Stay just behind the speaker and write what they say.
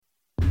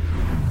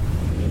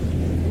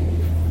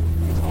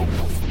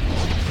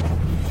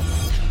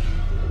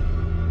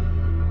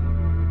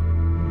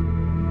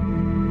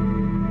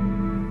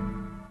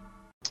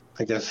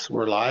I guess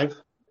we're live.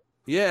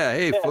 Yeah,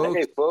 hey folks.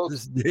 Hey folks.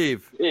 This is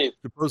Dave. Dave.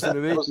 The Post in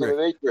the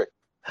Matrix.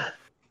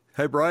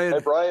 Hey Brian. Hey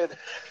Brian.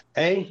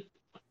 Hey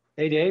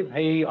Dave.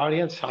 Hey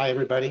audience. Hi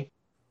everybody.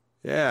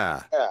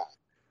 Yeah. Yeah.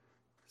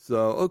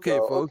 So okay,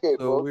 folks.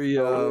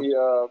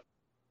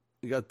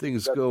 We got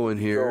things going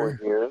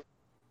here.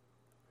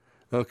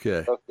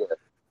 Okay.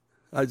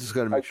 I just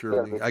got to make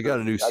sure. I got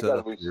a new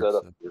setup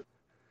here.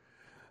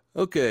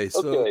 Okay,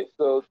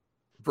 so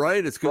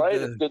Brian, it's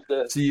good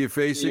to see your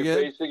face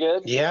again.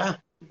 Yeah.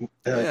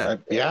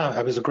 Yeah,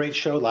 it was a great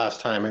show last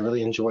time. I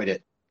really enjoyed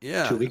it.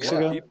 Yeah. 2 weeks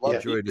ago. Yeah.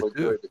 Enjoyed it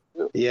too.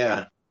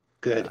 Yeah.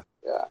 Good.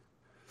 Yeah.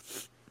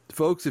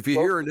 Folks, if you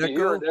hear an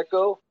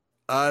echo,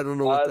 I don't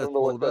know what that's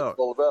all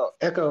about.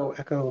 Echo.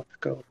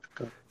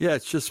 Yeah,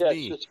 it's just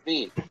me.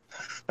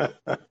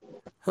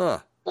 Huh.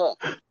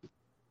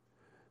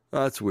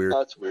 That's weird.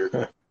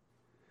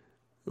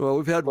 Well,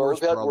 we've had worse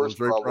problems,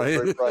 right,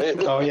 Brian?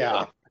 Oh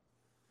yeah.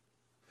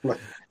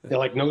 They're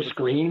like no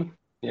screen.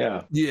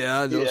 Yeah.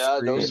 Yeah,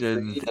 no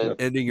screen and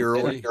ending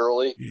early.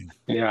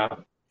 Yeah.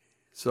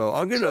 So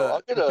I'm gonna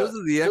because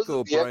of the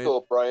echo,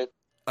 Brian,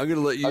 I'm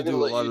gonna let you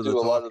do a lot of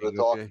the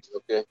talking.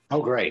 Okay.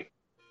 Oh, great.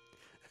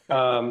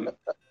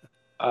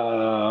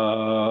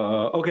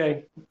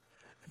 Okay.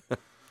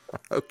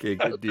 Okay,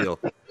 good deal.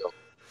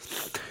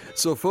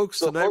 So, folks,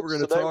 tonight we're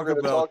going to talk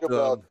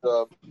about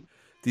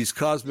these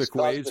cosmic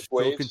waves,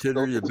 still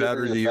continuing to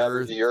batter the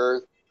Earth,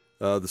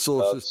 the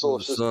solar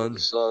system, the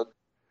sun,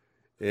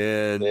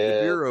 and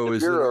Nibiru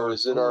is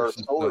in our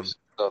solar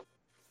system.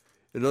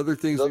 And other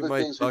things we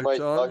might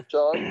touch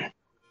on.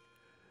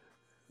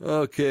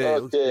 Okay,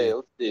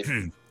 let's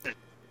see.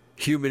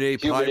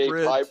 Human-ape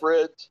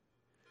hybrids.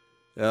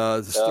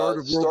 The start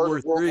of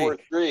World War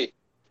III.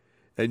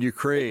 And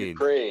Ukraine.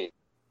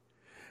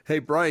 Hey,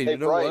 Brian, you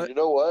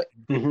know what?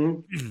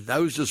 Mm-hmm. I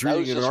was just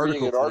reading an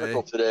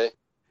article today.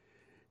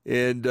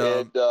 And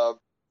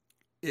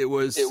it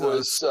was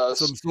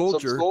some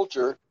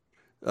soldier,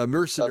 a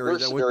mercenary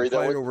that went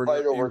to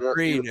fight over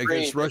Ukraine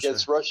against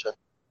Russia.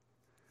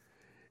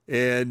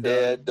 And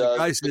the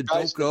guy said,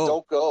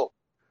 don't go.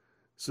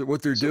 So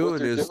what they're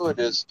doing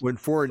is when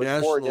foreign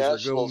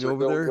nationals are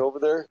going over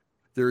there,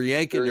 they're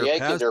yanking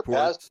their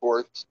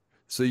passports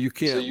so you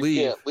can't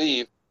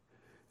leave.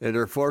 And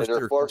they're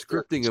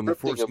conscripting them and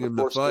forcing them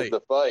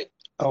to fight.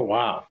 Oh,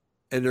 wow.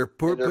 And they're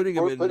putting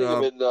them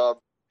in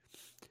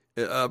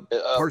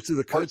parts of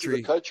the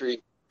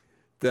country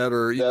that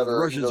are, the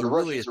Russians are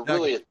really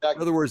attacking. In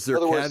other words, they're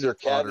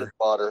cannon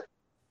fodder.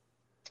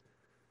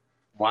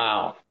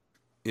 Wow.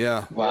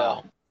 Yeah.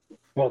 Wow.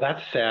 Well,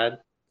 that's sad.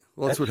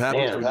 Well, that's what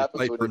happens when you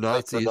fight for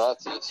Nazis.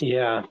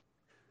 Yeah.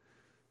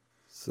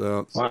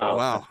 So,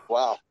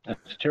 wow.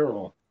 That's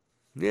terrible.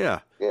 Yeah.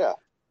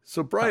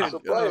 So, Brian,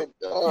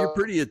 you're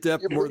pretty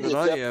adept more than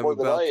I am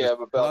about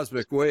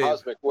cosmic wave.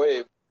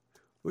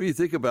 What do you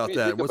think about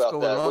that? What's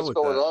going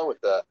on with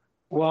that?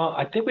 Well,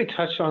 I think we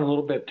touched on a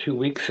little bit 2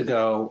 weeks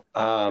ago.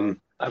 I've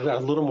got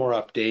a little more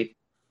update.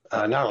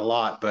 Not a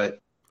lot,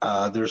 but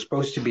there's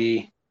supposed to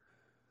be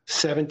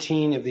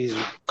 17 of these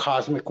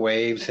cosmic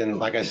waves. And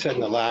like I said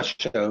in the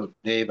last show,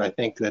 Dave, I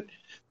think that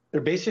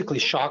they're basically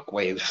shock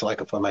waves,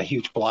 like from a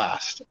huge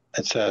blast.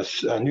 It's a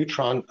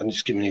neutron,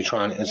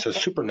 it's a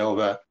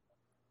supernova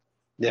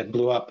that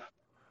blew up,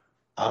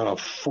 I don't know,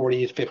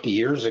 40, 50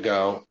 years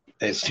ago.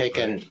 It's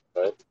taken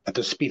at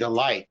the speed of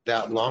light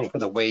that long for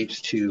the waves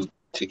to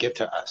get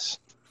to us.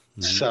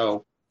 Mm-hmm.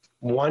 So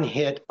one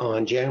hit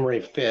on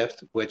January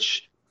 5th,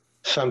 which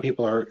some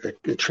people are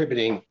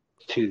attributing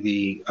to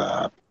the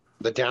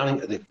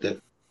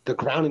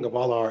grounding of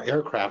all our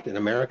aircraft in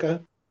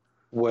America,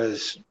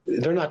 was,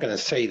 they're not going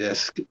to say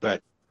this,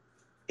 but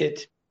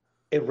it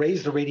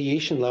raised the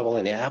radiation level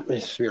in the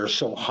atmosphere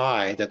so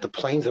high that the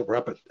planes that were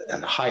up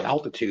at high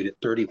altitude at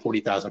 30,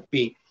 40,000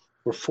 feet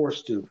were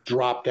forced to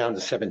drop down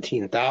to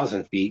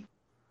 17,000 feet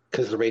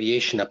because the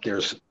radiation up there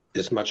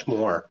is much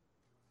more.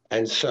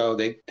 And so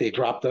they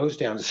dropped those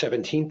down to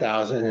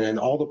 17,000, and then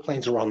all the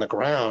planes that were on the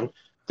ground,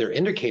 their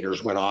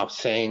indicators went off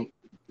saying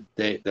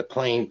the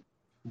plane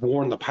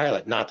warned the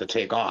pilot not to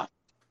take off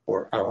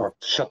or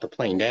shut the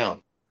plane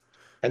down.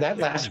 And that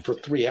lasted for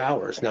 3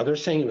 hours. Now, they're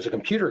saying it was a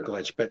computer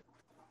glitch, but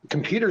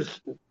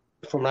computers,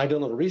 from what I've done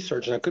a little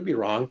research, and I could be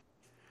wrong,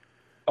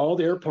 all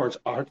the airports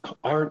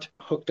aren't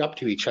hooked up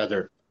to each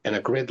other in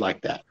a grid like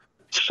that.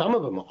 Some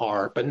of them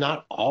are, but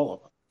not all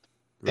of them.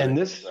 Right. And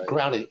this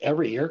grounded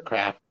every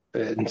aircraft,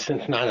 and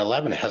since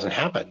 9/11, it hasn't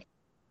happened.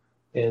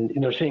 And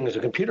they're saying it was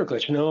a computer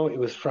glitch. No, it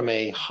was from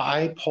a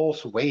high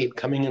pulse wave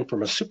coming in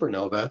from a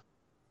supernova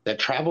that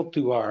traveled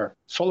through our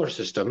solar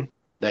system,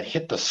 that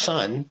hit the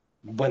sun,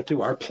 went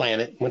through our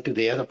planet, went through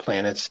the other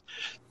planets,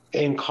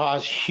 and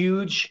caused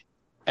huge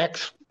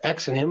X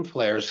and M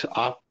flares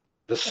off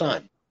the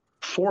sun.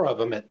 4 of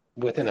them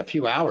within a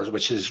few hours,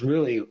 which is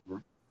really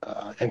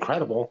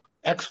incredible,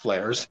 X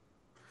flares.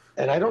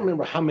 And I don't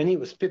remember how many, it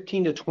was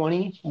 15 to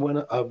 20 went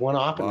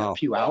off in a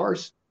few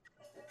hours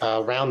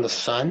around the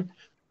sun.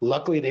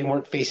 Luckily, they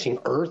weren't facing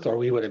Earth, or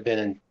we would have been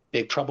in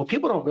big trouble.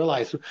 People don't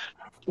realize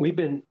we've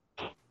been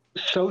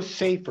so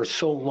safe for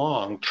so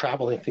long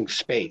traveling through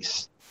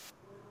space.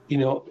 You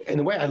know, and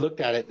the way I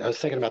looked at it, I was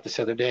thinking about this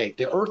the other day.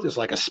 The Earth is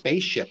like a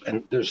spaceship,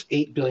 and there's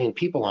 8 billion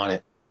people on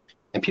it.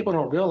 And people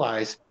don't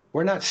realize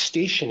we're not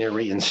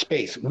stationary in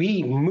space.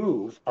 We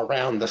move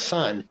around the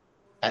sun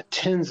at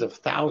tens of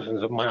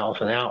thousands of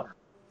miles an hour.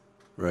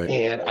 Right.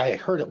 And I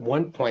heard at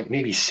one point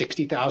maybe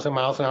 60,000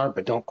 miles an hour,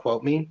 but don't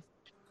quote me.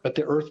 But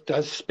the Earth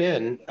does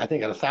spin, I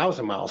think, at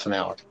 1,000 miles an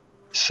hour.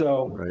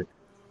 So right.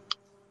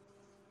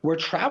 We're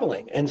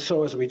traveling. And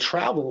so as we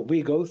travel,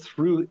 we go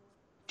through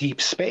deep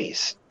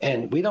space,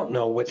 and we don't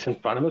know what's in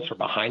front of us or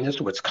behind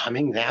us or what's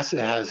coming. NASA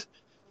has,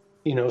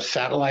 you know,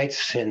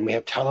 satellites, and we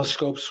have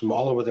telescopes from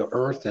all over the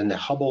Earth and the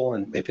Hubble,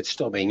 and if it's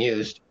still being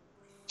used,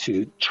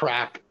 to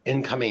track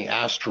incoming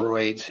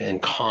asteroids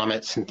and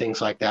comets and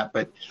things like that.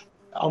 But it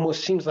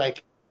almost seems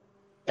like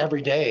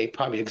every day,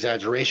 probably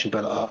exaggeration,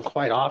 but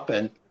quite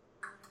often,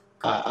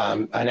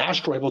 an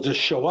asteroid will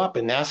just show up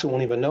and NASA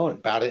won't even know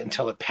about it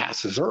until it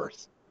passes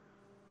Earth.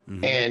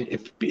 Mm-hmm. And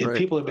if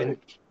people have been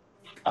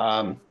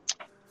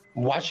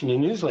watching the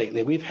news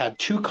lately, we've had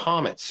 2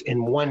 comets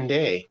in one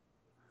day.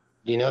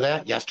 Do you know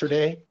that?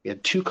 Yesterday, we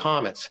had 2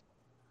 comets.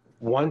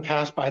 One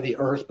passed by the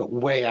Earth, but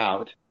way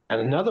out,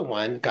 and another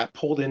one got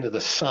pulled into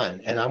the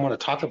sun. And I want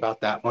to talk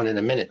about that one in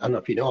a minute. I don't know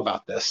if you know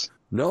about this.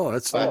 No,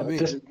 that's not me.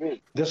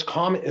 This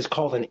comet is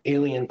called an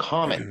alien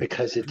comet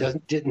because it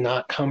did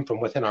not come from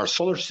within our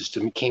solar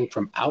system. It came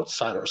from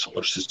outside our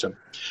solar system.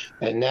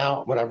 And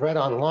now what I've read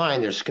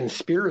online, there's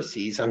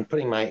conspiracies. I'm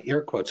putting my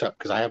air quotes up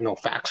because I have no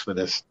facts for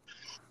this.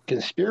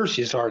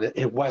 Conspiracies are that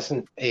it was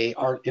an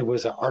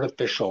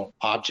artificial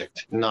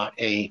object, not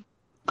a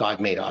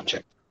God-made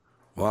object.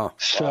 Wow.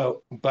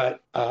 So, but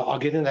I'll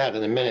get into that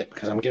in a minute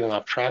because I'm getting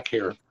off track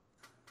here.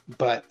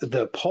 But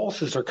the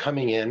pulses are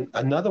coming in.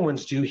 Another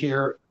one's due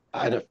here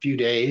in a few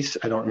days.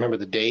 I don't remember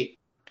the date.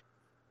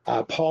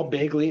 Paul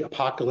Begley,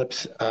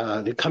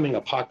 the Coming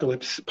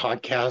Apocalypse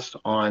podcast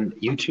on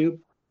YouTube,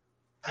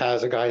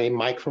 has a guy named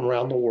Mike from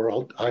around the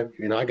world. I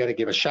got to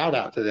give a shout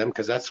out to them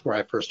because that's where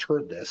I first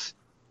heard this.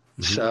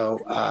 Mm-hmm.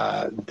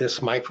 So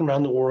this Mike from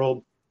around the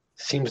world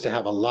seems to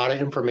have a lot of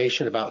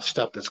information about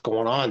stuff that's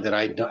going on that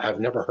I've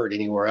never heard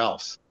anywhere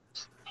else.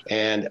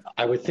 And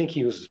I would think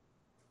he was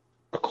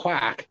a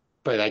quack,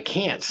 but I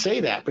can't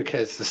say that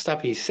because the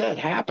stuff he said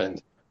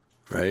happened.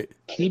 Right.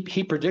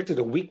 He predicted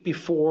a week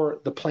before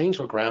the planes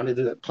were grounded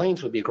that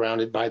planes would be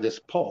grounded by this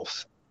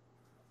pulse.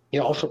 He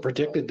also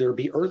predicted there would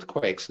be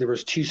earthquakes. There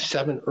was 2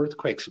 7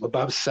 earthquakes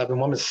above 7.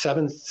 One was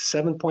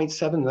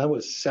 7.7, that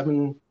was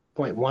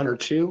 7.1 or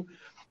 2,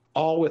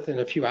 all within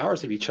a few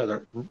hours of each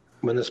other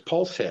when this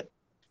pulse hit.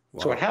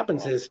 Wow. So what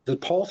happens is the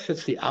pulse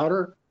hits the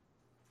outer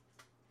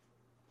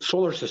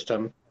solar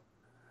system,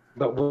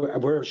 but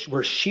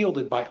we're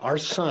shielded by our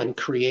sun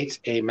creates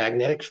a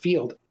magnetic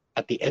field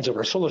at the edge of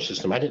our solar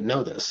system. I didn't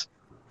know this.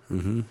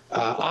 Mm-hmm.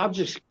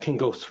 Objects can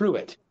go through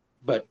it,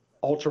 but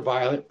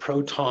ultraviolet,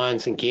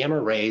 protons, and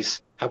gamma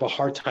rays have a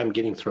hard time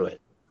getting through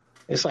it.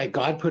 It's like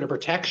God put a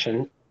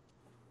protection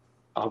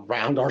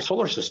around our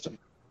solar system.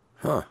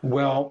 Huh.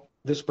 Well,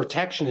 this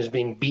protection is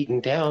being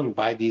beaten down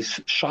by these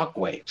shock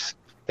waves.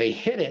 They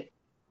hit it,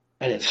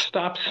 and it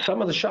stops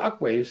some of the shock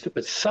waves,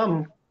 but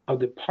some of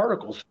the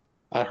particles,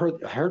 I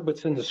heard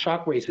what's in the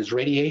shock waves is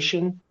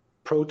radiation,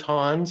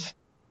 protons,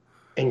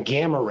 and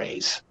gamma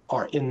rays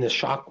are in the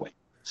shock wave.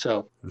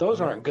 So those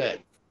aren't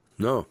good.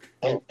 No.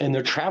 And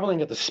they're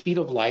traveling at the speed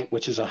of light,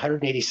 which is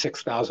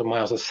 186,000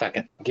 miles a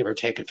second, give or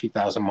take a few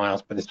thousand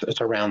miles, but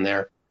it's around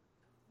there.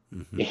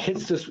 Mm-hmm. It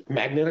hits this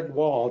magnetic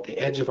wall at the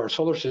edge of our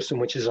solar system,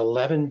 which is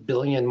 11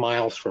 billion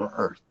miles from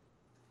Earth.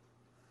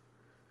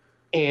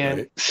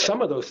 And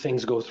some of those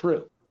things go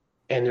through,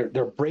 and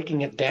they're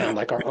breaking it down,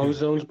 like our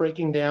ozone's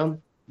breaking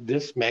down.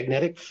 This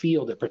magnetic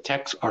field that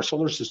protects our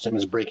solar system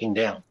is breaking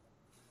down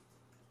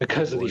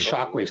because of these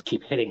shock waves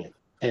keep hitting it.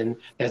 And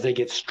as they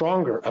get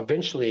stronger,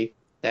 eventually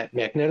that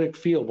magnetic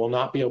field will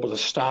not be able to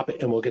stop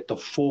it, and we'll get the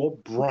full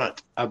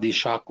brunt of these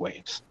shock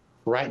waves.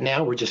 Right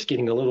now, we're just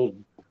getting a little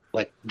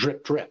like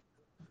drip, drip.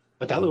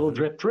 But that little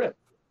drip, drip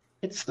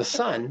hits the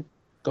sun,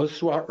 goes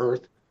through our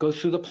Earth, goes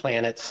through the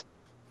planets,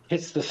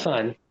 hits the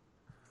sun,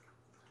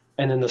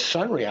 and then the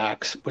sun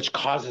reacts, which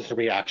causes a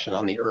reaction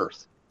on the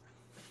Earth.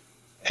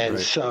 And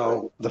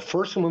so the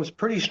first one was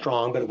pretty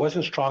strong, but it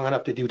wasn't strong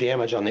enough to do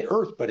damage on the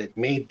Earth, but it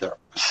made the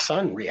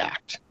sun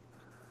react.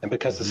 And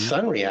because the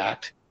sun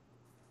react,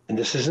 and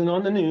this isn't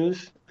on the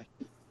news,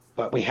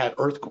 but we had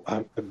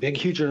big,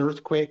 huge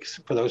earthquakes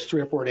for those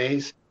 3 or 4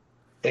 days,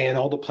 and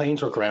all the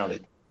planes were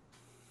grounded.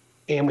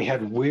 And we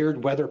had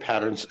weird weather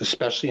patterns,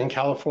 especially in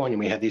California.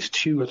 We had these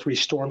 2 or 3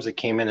 storms that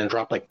came in and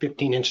dropped like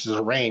 15 inches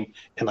of rain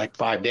in like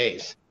 5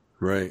 days.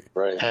 Right.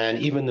 And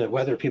even the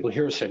weather people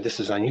here said this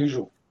is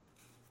unusual.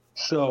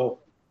 So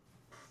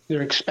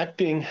they're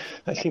expecting,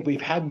 I think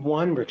we've had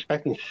one, we're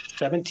expecting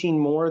 17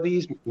 more of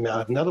these.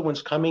 Another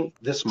one's coming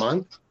this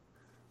month.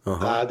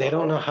 They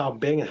don't know how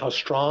big and how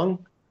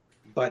strong,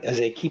 but as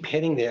they keep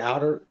hitting the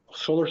outer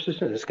solar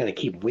system, it's going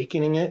to keep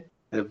weakening it.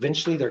 And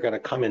eventually they're going to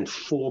come in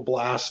full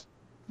blast,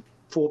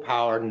 full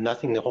power,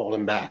 nothing to hold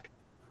them back.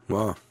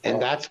 Wow.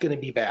 And that's going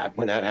to be bad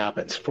when that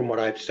happens. From what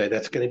I've said,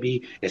 it's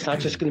not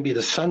just going to be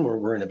the sun we're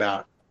worrying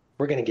about.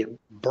 We're going to get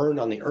burned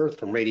on the earth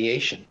from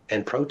radiation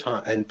and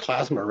proton and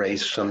plasma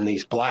rays from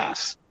these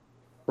blasts.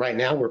 Right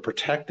now, we're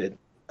protected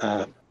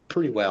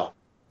pretty well,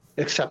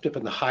 except up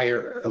in the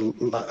higher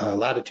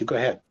latitude. Go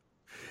ahead.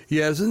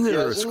 Yeah, isn't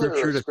there a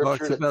scripture that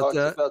talks about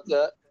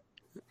that?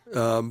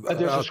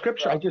 There's a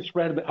scripture I just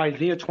read,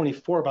 Isaiah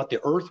 24, about the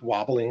earth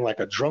wobbling like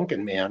a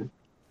drunken man.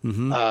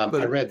 Mm-hmm.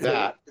 I read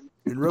that.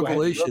 In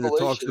Revelation, it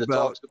talks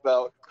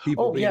about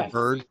people being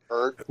burned.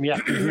 Yeah.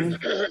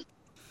 Mm-hmm.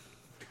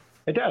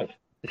 It does.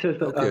 It says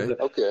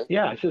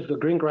it says the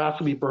green grass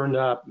will be burned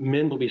up,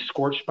 men will be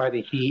scorched by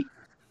the heat.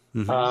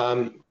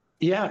 Mm-hmm.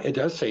 It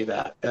does say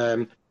that.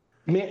 Man,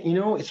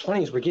 it's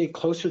funny, as we're getting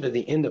closer to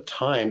the end of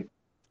time,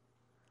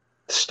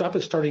 stuff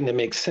is starting to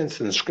make sense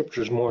in the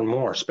scriptures more and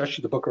more,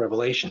 especially the book of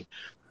Revelation.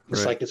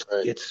 It's like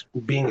it's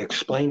being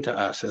explained to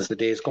us as the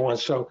days go on.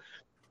 So,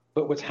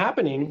 but what's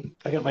happening,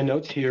 I got my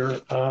notes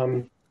here.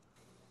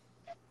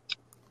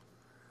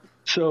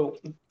 So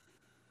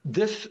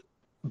this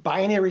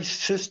binary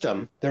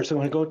system, I'm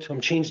going to go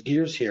to change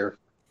gears here.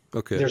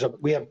 Okay.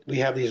 We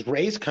have these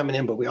rays coming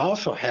in, but we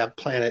also have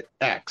planet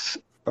X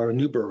or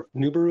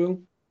Nibiru.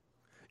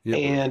 Yep.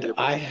 And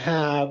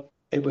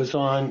it was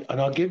on,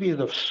 and I'll give you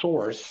the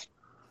source,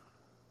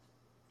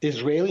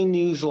 Israeli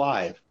News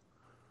Live.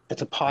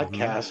 It's a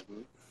podcast.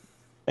 Mm-hmm.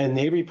 And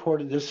they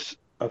reported this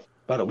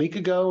about a week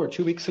ago or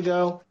 2 weeks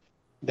ago,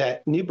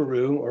 that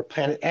Nibiru or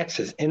planet X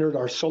has entered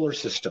our solar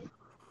system.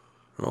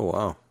 Oh,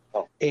 wow.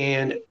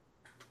 And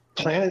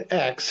planet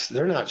X,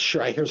 they're not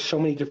sure. I hear so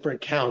many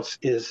different counts,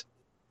 is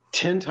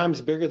 10 times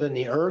bigger than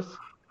the Earth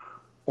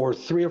or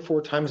 3 or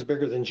 4 times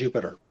bigger than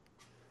Jupiter.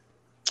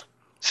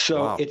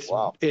 So it's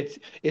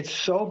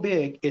so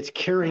big, it's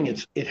carrying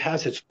it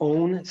has its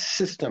own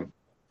system.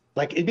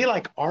 Like it'd be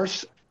like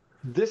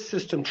this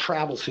system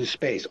travels through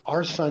space.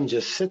 Our sun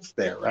just sits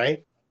there,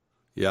 right?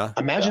 Yeah.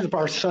 Imagine if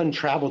our sun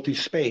traveled through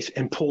space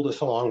and pulled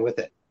us along with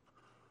it.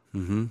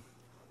 Mm-hmm.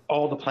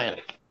 All the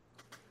planet.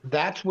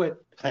 That's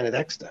what planet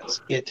X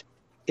does.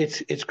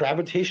 Its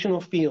gravitational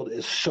field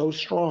is so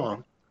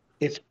strong.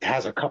 It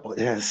has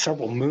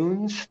several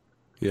moons.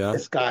 Yeah.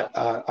 It's got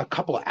a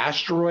couple of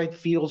asteroid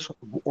fields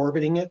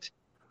orbiting it,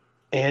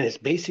 and it's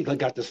basically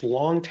got this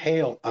long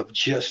tail of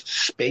just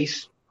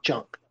space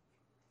junk,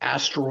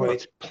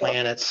 asteroids,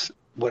 planets,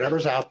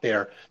 whatever's out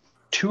there.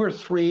 2 or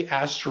 3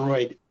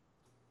 asteroid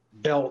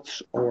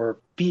belts or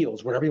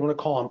fields, whatever you want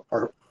to call them,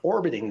 are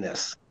orbiting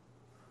this.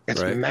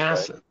 It's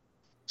massive. Right.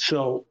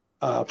 So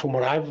from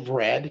what I've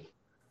read,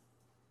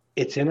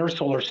 it's in our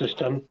solar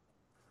system,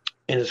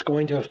 and it's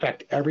going to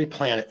affect every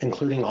planet,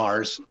 including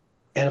ours,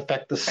 and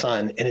affect the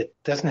sun, and it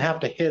doesn't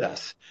have to hit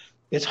us.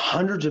 It's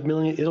hundreds of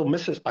millions. It'll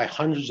miss us by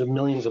hundreds of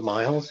millions of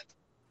miles,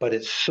 but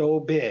it's so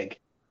big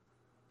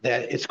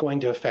that it's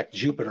going to affect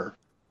Jupiter.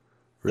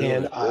 Really?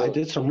 And I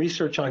did some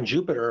research on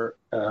Jupiter.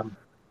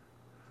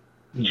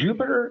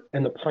 Jupiter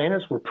and the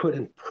planets were put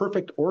in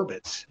perfect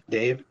orbits,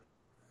 Dave,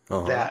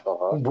 that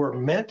were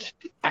meant,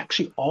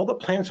 actually all the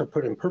planets are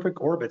put in perfect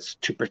orbits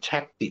to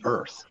protect the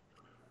Earth.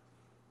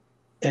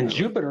 And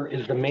Jupiter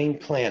is the main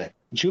planet.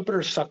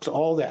 Jupiter sucks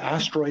all the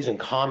asteroids and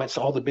comets,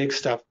 all the big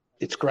stuff.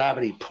 Its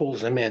gravity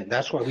pulls them in.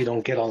 That's why we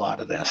don't get a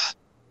lot of this,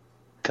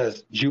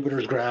 because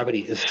Jupiter's gravity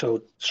is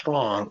so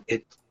strong,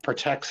 it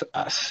protects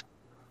us.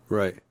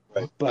 Right.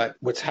 But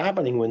what's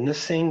happening when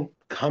this thing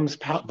comes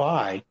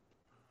by,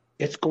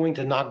 it's going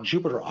to knock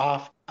Jupiter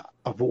off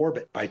of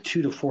orbit by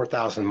 2,000 to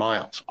 4,000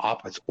 miles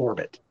off its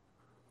orbit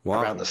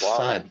around the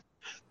sun.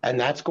 And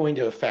that's going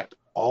to affect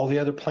all the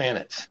other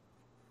planets.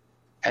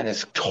 And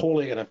it's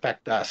totally going to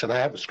affect us. And I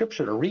have a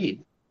scripture to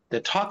read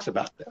that talks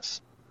about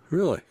this.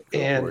 Really?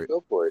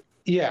 Go for it.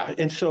 Yeah.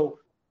 And so,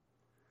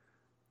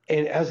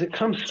 and as it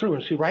comes through,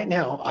 and see, right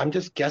now, I'm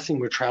just guessing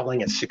we're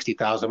traveling at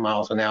 60,000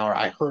 miles an hour.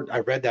 I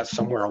read that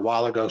somewhere a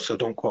while ago, so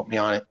don't quote me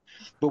on it.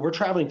 But we're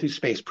traveling through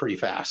space pretty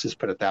fast, let's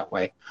put it that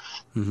way.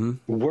 Mm-hmm.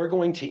 We're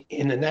going to,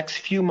 in the next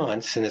few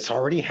months, and it's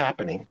already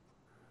happening,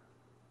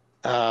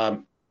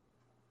 the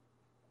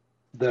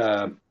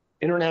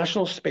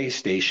International Space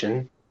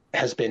Station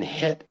has been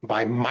hit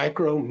by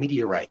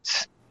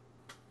micrometeorites.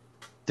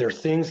 They're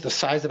things the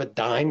size of a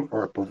dime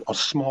or a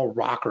small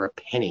rock or a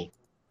penny,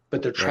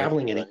 but they're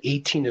traveling at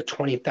 18 to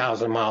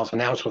 20,000 miles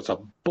an hour, so it's a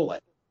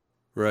bullet.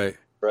 Right.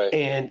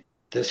 And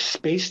the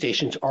space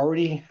station's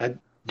already had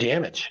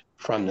damage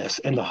from this,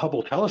 and the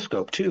Hubble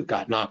telescope, too,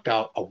 got knocked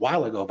out a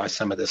while ago by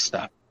some of this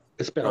stuff.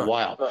 It's been a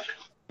while.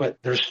 But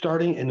they're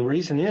starting, and the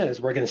reason is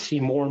we're going to see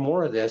more and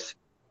more of this,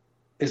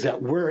 is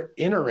that we're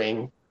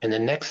entering, in the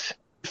next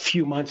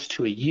few months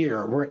to a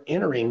year, we're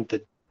entering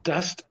the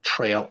dust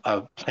trail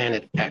of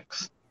planet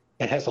X.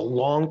 It has a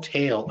long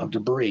tail of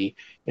debris,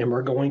 and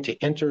we're going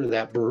to enter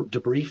that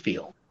debris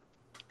field.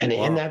 And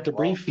in that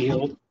debris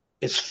field,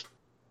 it's,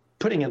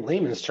 putting in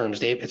layman's terms,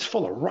 Dave, it's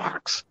full of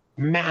rocks,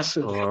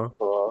 massive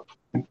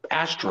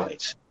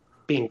asteroids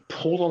being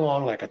pulled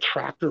along like a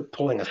tractor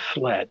pulling a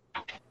sled.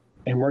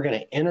 And we're going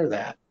to enter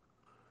that.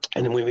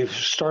 And then when we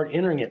start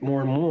entering it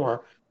more and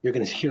more, You're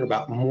going to hear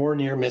about more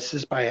near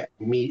misses by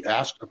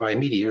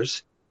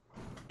meteors.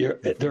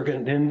 They're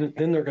going then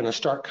they're going to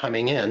start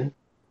coming in.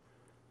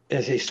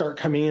 As they start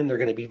coming in, they're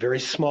going to be very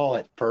small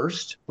at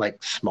first,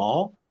 like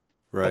small,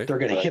 but they're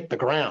going to hit the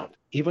ground.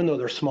 Even though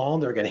they're small,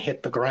 they're going to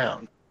hit the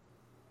ground.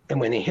 And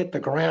when they hit the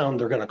ground,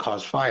 they're going to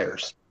cause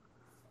fires.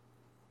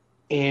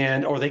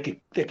 Or they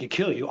could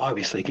kill you,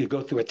 obviously. It could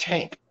go through a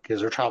tank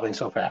because they're traveling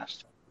so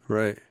fast.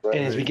 Right.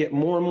 And as we get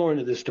more and more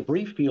into this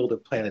debris field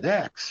of Planet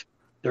X,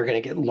 they're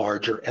going to get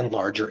larger and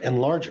larger and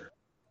larger.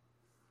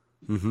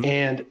 Mm-hmm.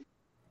 And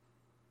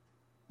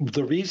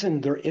the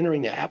reason they're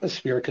entering the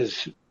atmosphere,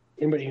 because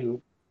anybody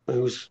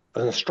who's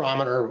an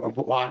astronomer,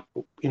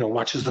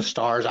 watches the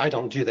stars, I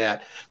don't do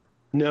that,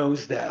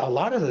 knows that a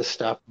lot of this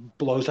stuff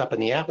blows up in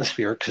the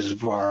atmosphere because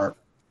of our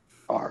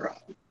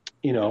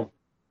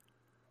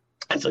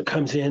as it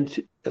comes in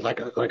like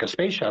a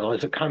space shuttle,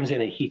 as it comes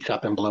in, it heats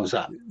up and blows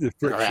up.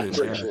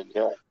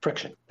 The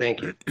friction.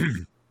 Thank you.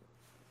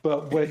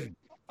 But what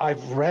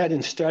I've read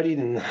and studied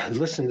and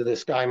listened to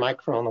this guy,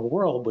 Mike, around the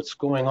world, what's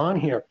going on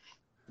here,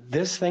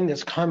 this thing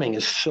that's coming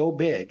is so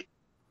big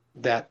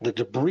that the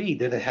debris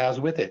that it has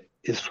with it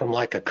is from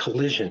like a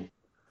collision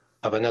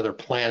of another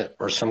planet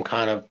or some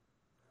kind of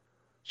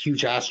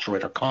huge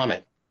asteroid or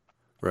comet.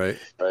 Right.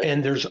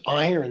 And there's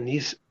iron.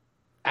 These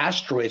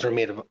asteroids are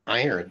made of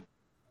iron.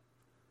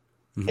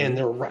 Mm-hmm.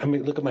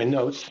 And look at my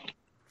notes.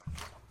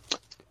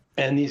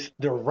 And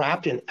they're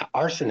wrapped in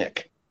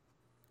arsenic.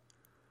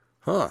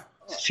 Huh.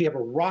 So you have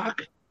a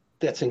rock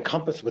that's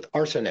encompassed with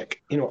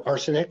arsenic. You know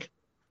arsenic?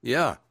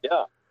 Yeah.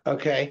 Yeah.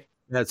 Okay.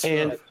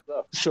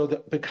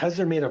 So because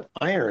they're made of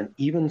iron,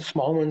 even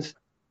small ones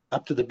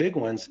up to the big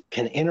ones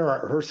can enter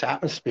our Earth's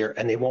atmosphere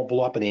and they won't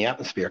blow up in the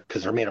atmosphere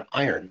because they're made of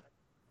iron.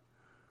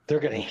 They're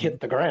going to hit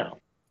the ground.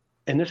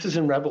 And this is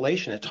in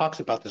Revelation. It talks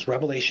about this,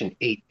 Revelation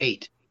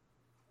 8:8.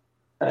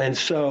 And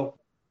so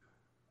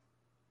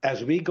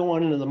as we go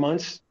on into the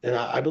months, and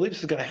I believe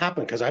this is going to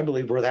happen because I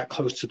believe we're that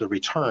close to the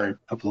return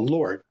of the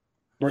Lord,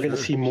 we're going to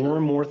see more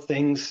and more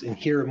things and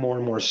hear more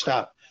and more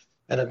stuff.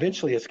 And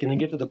eventually it's going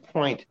to get to the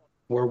point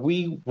where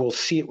we will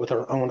see it with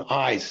our own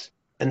eyes,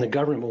 and the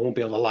government won't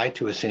be able to lie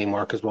to us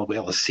anymore because we'll be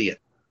able to see it.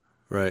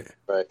 Right.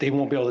 They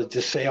won't be able to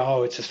just say,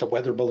 oh, it's just a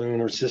weather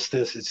balloon or it's just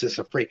this, it's just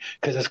a freak,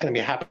 because it's going to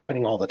be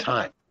happening all the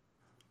time.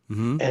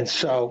 Mm-hmm. And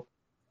so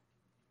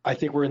I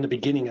think we're in the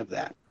beginning of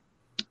that.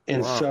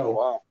 And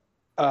so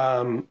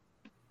as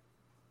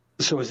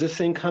this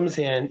thing comes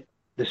in,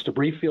 this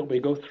debris field, we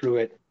go through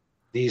it,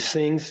 these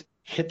things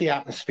hit the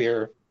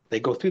atmosphere, they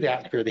go through the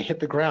atmosphere, they hit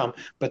the ground.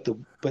 But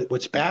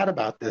what's bad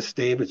about this,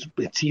 Dave,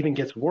 it even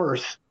gets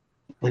worse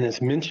when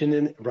it's mentioned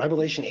in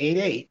Revelation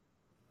 8:8.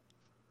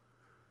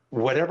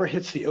 Whatever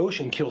hits the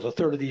ocean kills a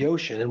third of the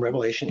ocean in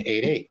Revelation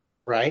 8:8,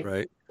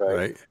 right?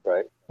 Right.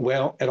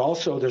 Well, and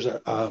also there's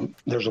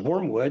a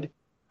wormwood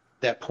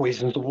that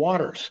poisons the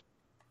waters.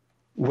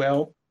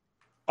 Well,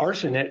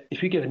 arsenic,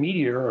 if you get a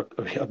meteor,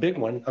 a big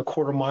one, a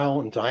quarter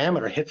mile in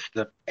diameter, hits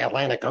the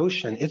Atlantic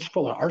Ocean, it's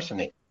full of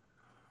arsenic.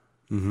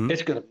 Mm-hmm.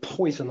 It's going to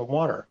poison the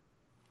water.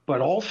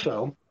 But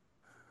also,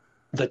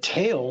 the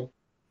tail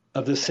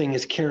of this thing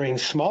is carrying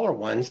smaller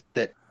ones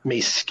that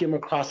may skim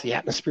across the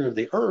atmosphere of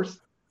the Earth.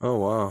 Oh,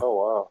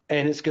 wow.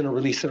 And it's going to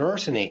release an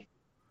arsenic.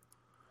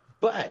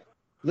 But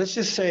let's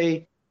just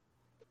say,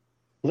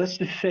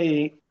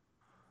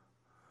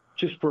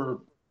 just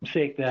for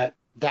sake that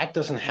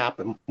doesn't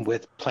happen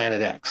with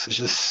Planet X.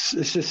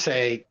 Let's just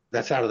say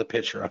that's out of the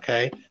picture,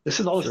 okay?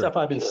 This is all the stuff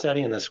I've been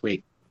studying this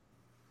week.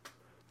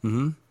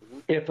 Mm-hmm.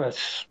 If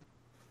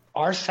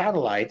our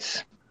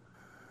satellites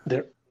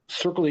that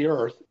circle the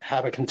Earth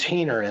have a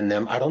container in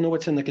them, I don't know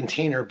what's in the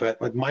container,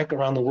 but what Mike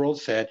around the world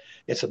said,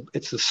 it's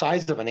the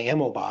size of an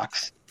ammo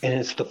box, and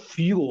it's the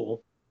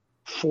fuel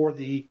for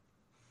the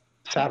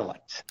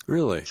satellites.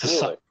 Really?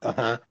 It's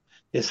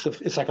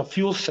like a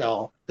fuel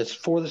cell that's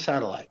for the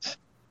satellites.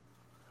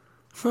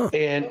 Huh.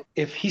 And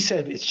if he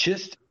said it's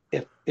just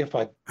if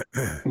a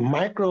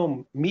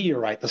micro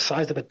meteorite the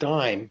size of a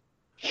dime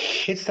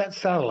hits that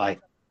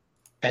satellite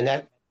and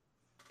that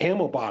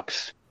ammo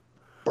box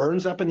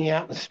burns up in the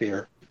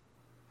atmosphere,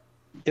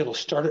 it'll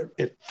start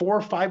if 4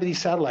 or 5 of these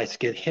satellites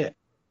get hit,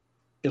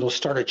 it'll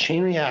start a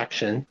chain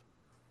reaction,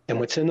 and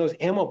what's in those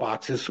ammo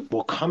boxes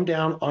will come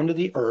down onto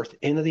the Earth,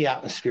 into the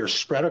atmosphere,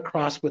 spread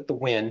across with the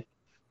wind,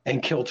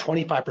 and kill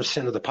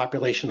 25% of the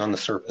population on the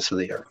surface of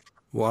the Earth.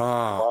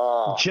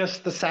 Wow.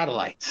 Just the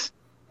satellites,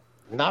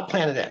 not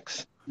Planet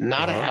X,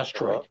 not an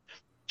asteroid.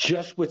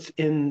 Just what's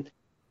in,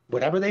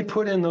 whatever they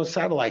put in those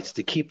satellites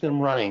to keep them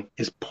running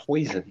is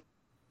poison.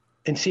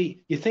 And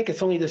see, you think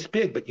it's only this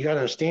big, but you got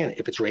to understand,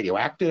 if it's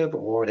radioactive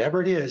or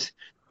whatever it is,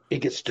 it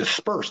gets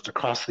dispersed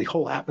across the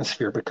whole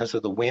atmosphere because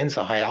of the winds,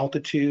 the high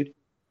altitude.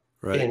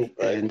 Right.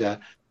 And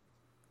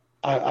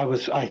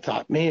I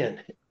thought,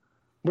 man,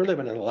 we're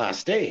living in the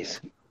last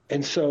days.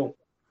 And so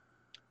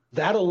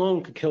that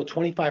alone could kill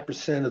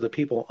 25% of the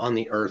people on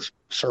the Earth's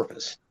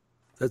surface.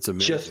 That's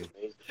amazing.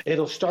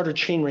 It'll start a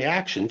chain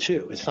reaction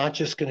too. It's not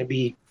just going to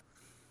be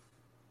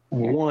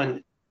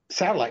one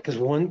satellite, because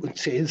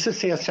let's just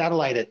say a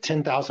satellite at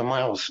 10,000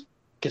 miles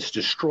gets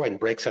destroyed and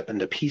breaks up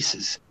into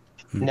pieces.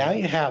 Mm-hmm. Now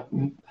you have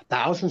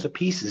thousands of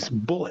pieces,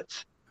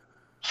 bullets,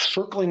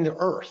 circling the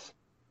Earth,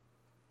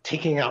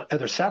 taking out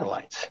other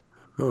satellites.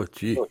 Oh,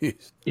 geez.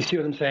 You see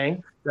what I'm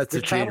saying? That's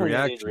They're a chain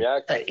reaction.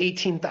 At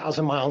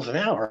 18,000 miles an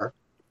hour,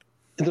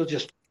 and they'll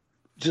just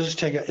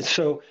take it.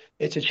 So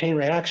it's a chain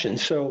reaction.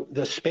 So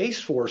the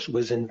Space Force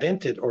was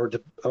invented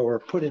or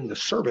put into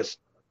service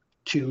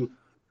to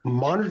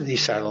monitor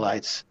these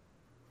satellites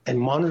and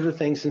monitor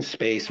things in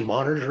space,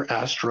 monitor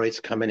asteroids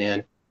coming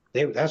in.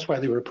 That's why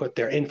they were put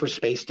there, and for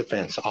space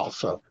defense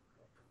also.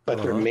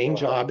 But their main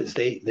job is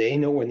they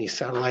know when these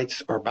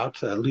satellites are about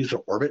to lose their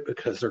orbit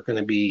because they're going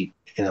to be,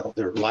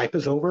 their life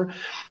is over.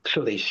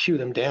 So they shoot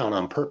them down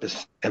on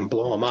purpose and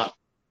blow them up.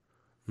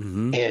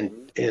 Mm-hmm.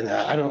 And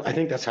I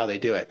think that's how they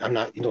do it.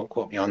 You don't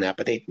quote me on that,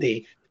 but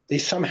they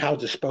somehow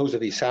dispose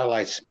of these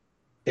satellites.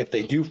 If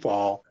they do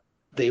fall,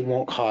 they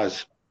won't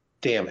cause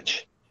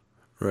damage.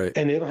 Right.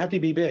 And they don't have to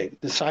be big,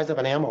 the size of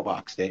an ammo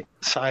box, Dave.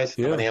 The size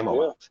of an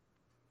ammo box.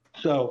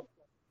 So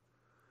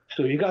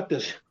you got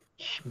this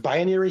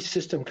binary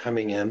system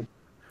coming in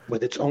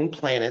with its own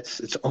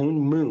planets, its own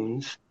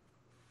moons,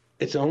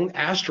 its own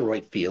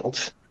asteroid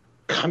fields,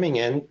 coming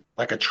in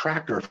like a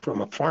tractor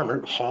from a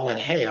farmer hauling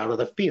hay out of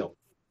the field.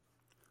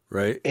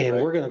 Right. And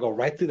we're going to go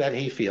right through that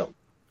hay field.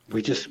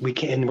 We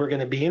can. We're going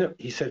to be in it,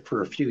 he said,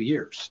 for a few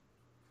years.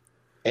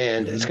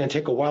 And it's going to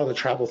take a while to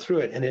travel through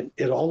it. And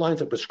it all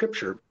lines up with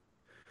Scripture.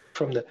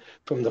 From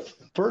the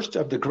first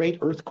of the great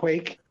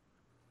earthquake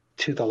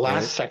to the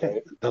last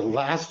the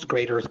last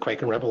great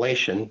earthquake in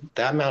Revelation,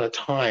 that amount of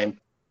time,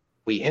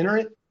 we enter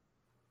it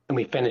and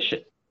we finish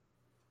it.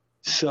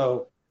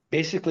 So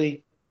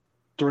basically,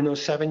 during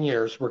those 7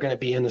 years, we're going to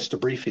be in this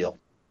debris field.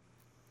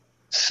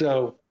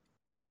 So,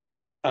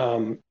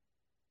 and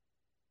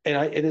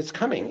it's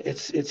coming.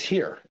 It's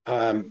here.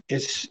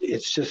 It's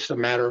just a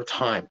matter of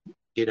time,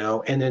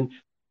 And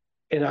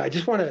I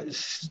just want to,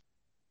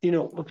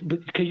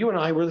 because you and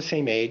I were the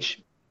same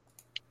age.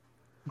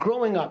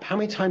 Growing up, how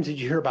many times did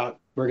you hear about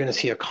we're going to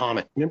see a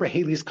comet? Remember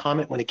Halley's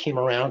Comet when it came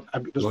around?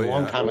 It was a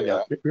long time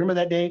ago. Remember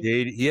that, Dave?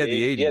 The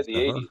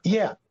 80s.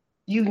 Yeah.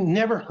 You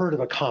never heard of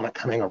a comet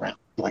coming around.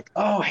 Like,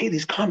 oh,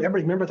 Halley's Comet.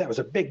 Everybody remember that was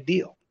a big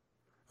deal.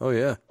 Oh,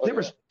 yeah.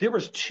 There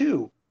was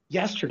two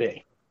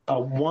yesterday.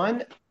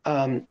 One,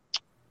 I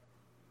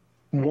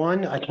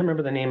can't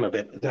remember the name of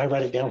it. Did I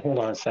write it down? Hold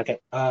on a second.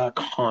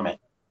 Comet.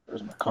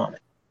 There's my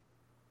comet.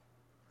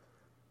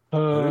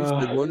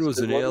 One was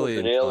an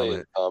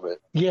alien comet.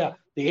 Yeah,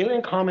 the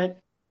alien comet.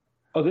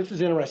 Oh, this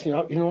is interesting.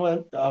 You know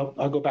what?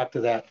 I'll go back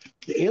to that.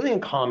 The alien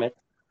comet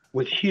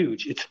was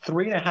huge. It's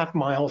 3.5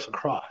 miles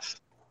across.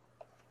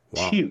 Wow.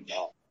 It's huge.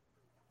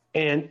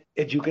 And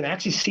if you can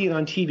actually see it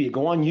on TV,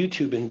 go on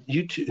YouTube and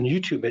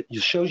YouTube it.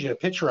 It shows you a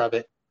picture of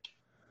it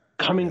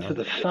coming to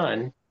the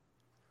sun,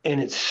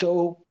 and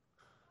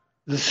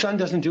the sun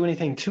doesn't do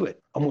anything to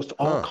it. Almost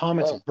all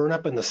comets burn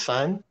up in the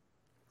sun.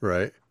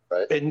 Right.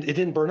 And it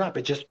didn't burn up.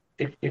 It just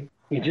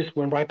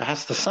went right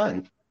past the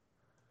sun.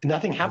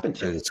 Nothing happened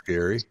to it. It's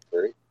scary.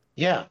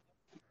 Yeah.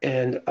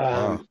 And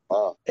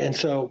and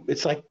so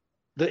it's like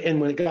and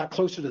when it got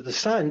closer to the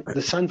sun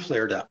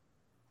flared up.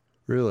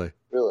 Really?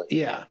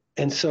 Yeah.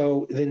 And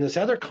so then this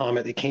other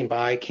comet that came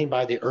by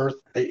the Earth.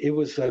 It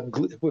was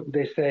what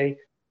they say,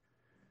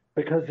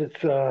 because its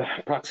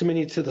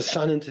proximity to the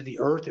sun and to the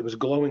Earth, it was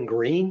glowing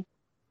green.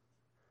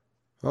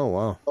 Oh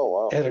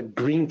wow! It had a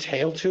green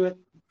tail to it.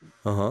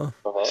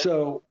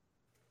 So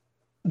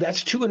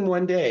that's 2 in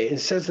one day. It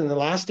says in the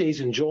last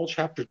days in Joel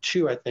chapter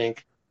 2, I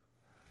think,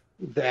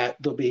 that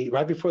there'll be,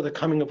 right before the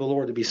coming of the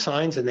Lord, there'll be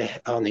signs on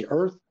the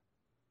earth,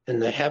 in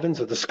the heavens,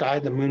 of the sky,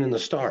 the moon, and the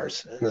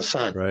stars, and the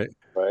sun. Right.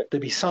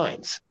 There'll be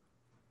signs.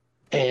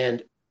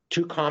 And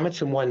 2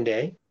 comets in one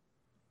day.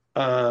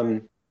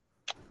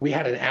 We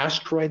had an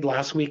asteroid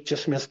last week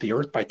just missed the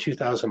Earth by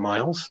 2,000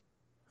 miles.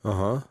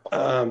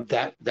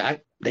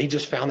 That they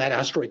just found that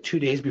asteroid 2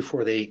 days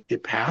before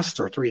it passed,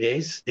 or 3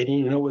 days. They didn't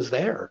even know it was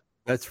there.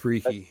 That's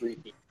freaky.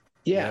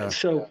 Yeah.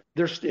 So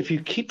if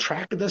you keep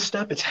track of this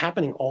stuff, it's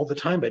happening all the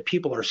time. But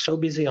people are so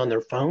busy on their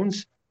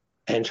phones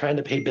and trying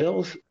to pay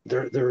bills,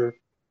 they're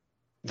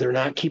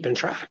not keeping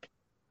track.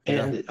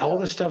 And all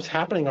this stuff's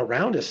happening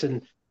around us,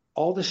 and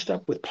all this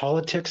stuff with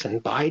politics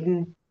and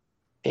Biden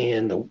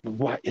and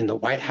in the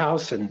White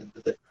House and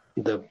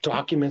the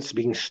documents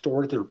being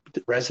stored at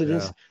the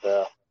residence.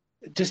 Yeah.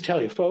 Just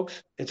tell you,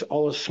 folks, it's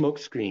all a smoke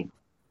screen.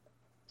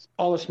 It's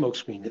all a smoke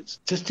screen. It's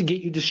just to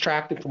get you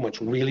distracted from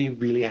what's really,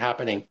 really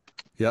happening.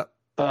 Yeah.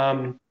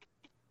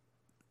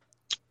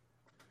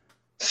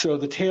 So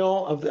the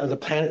tail of the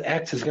planet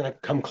X is going to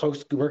come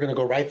close. We're going to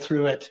go right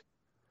through it.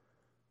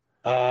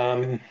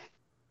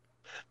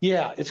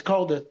 It's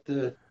called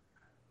the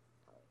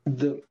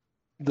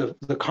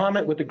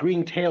comet with the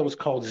green tail was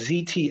called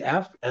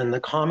ZTF, and the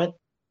comet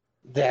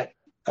that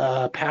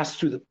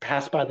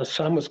passed by the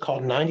sun was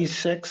called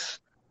 96P.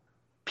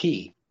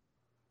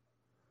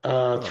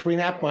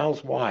 3.5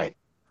 miles wide.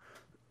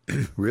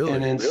 Really?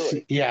 And then,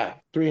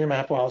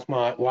 3.5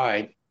 miles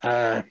wide.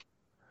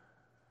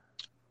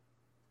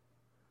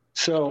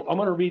 So I'm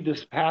going to read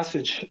this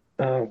passage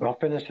I'll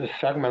finish this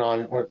segment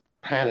on what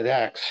Planet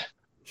X.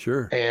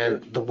 Sure.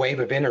 And the wave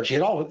of energy.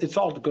 It's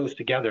all goes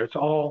together. It's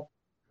all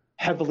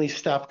heavenly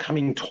stuff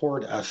coming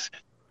toward us.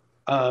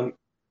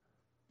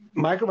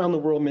 Mike around the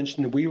world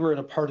mentioned that we were in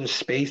a part of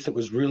space that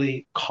was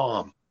really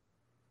calm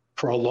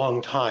for a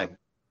long time,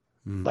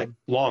 like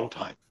long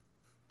time.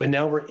 But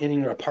now we're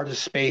entering a part of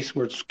space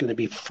where it's going to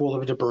be full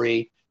of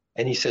debris.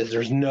 And he says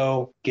there's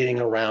no getting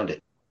around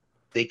it.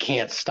 They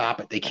can't stop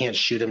it. They can't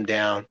shoot him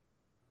down.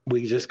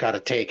 We just got to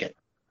take it.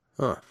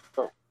 Huh.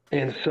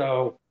 And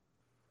so,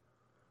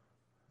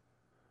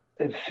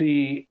 let's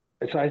see,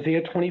 it's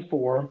Isaiah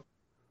 24.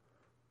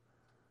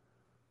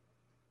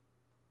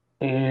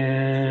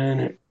 And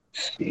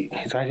let's see,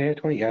 it's Isaiah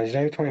 20. Yeah,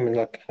 Isaiah 20.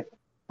 Look,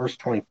 verse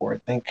 24, I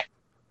think.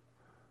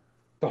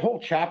 The whole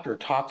chapter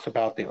talks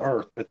about the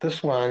earth, but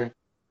this one,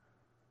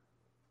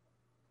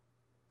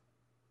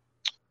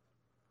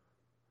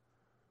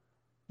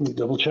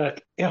 double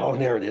check. Yeah, oh,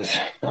 there it is.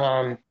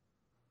 Sorry,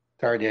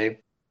 Dave.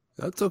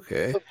 That's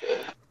okay.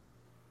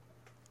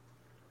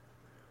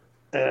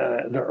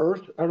 The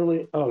earth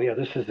utterly. Oh, yeah,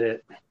 this is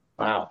it.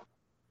 Wow.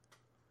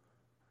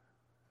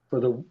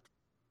 Gosh,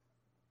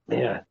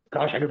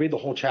 I could read the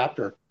whole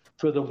chapter.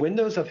 For the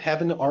windows of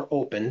heaven are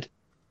opened,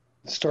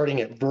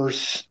 starting at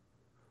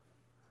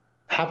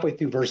halfway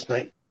through verse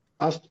 9.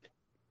 I'll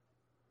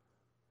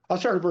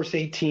start at verse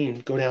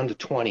 18, go down to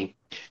 20.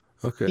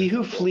 Okay. He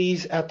who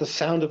flees at the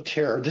sound of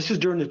terror. This is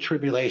during the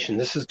tribulation.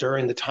 This is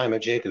during the time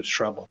of Jacob's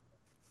trouble.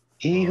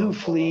 He who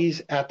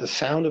flees at the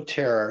sound of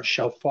terror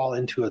shall fall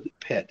into a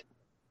pit,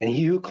 and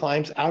he who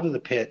climbs out of the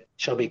pit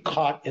shall be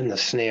caught in the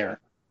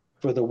snare.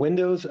 For the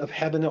windows of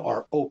heaven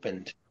are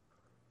opened,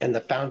 and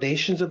the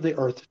foundations of the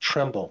earth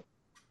tremble.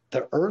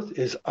 The earth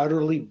is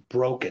utterly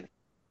broken.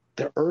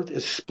 The earth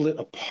is split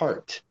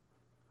apart.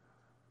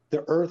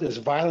 The earth is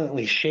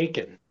violently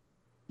shaken.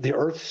 The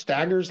earth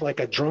staggers like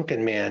a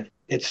drunken man.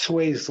 It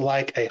sways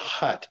like a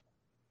hut.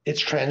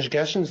 Its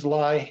transgressions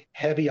lie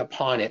heavy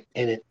upon it,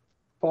 and it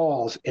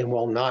falls and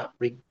will not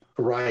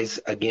rise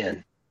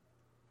again.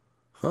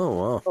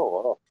 Oh,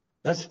 wow.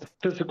 That's the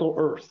physical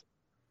earth.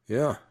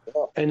 Yeah.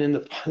 And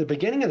in the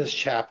beginning of this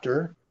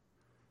chapter,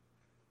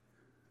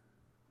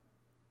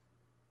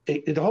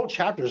 the whole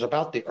chapter is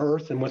about the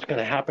earth and what's going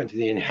to happen to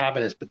the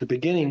inhabitants. But the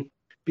beginning,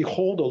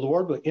 behold, the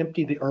Lord will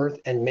empty the earth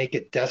and make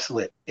it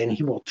desolate, and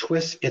he will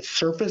twist its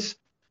surface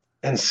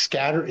and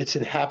scatter its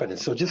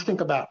inhabitants. So just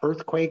think about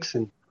earthquakes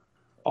and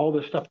all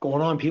this stuff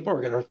going on. People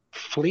are going to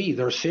flee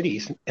their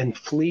cities and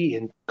flee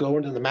and go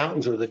into the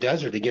mountains or the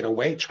desert to get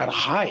away, try to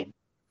hide.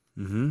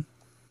 Mm-hmm.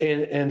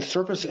 And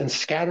surface and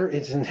scatter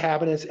its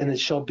inhabitants, and it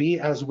shall be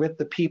as with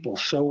the people,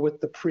 so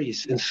with the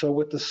priests, and so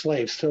with the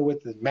slaves, so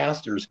with the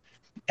masters,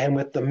 and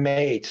with the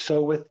maid,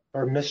 so with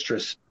our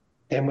mistress,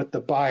 and with the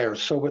buyer,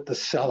 so with the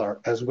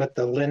seller, as with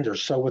the lender,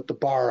 so with the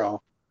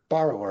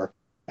borrower,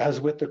 as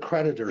with the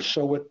creditor,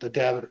 so with the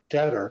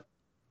debtor.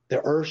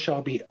 The earth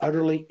shall be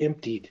utterly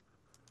emptied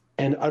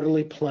and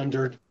utterly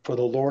plundered, for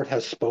the Lord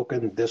has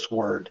spoken this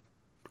word.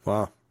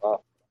 Wow.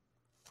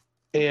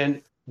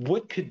 And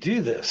what could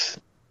do this?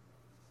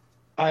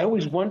 I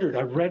always wondered,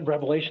 I've read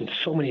Revelation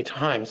so many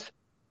times,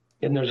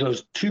 and there's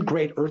those two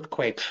great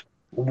earthquakes.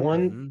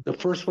 One, the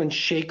first one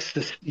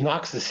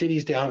knocks the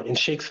cities down and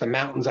shakes the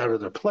mountains out of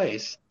their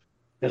place.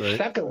 The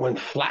second one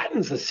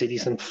flattens the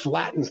cities and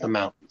flattens the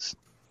mountains.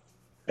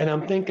 And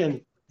I'm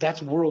thinking,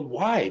 that's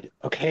worldwide,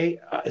 okay?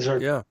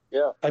 Yeah.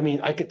 I mean,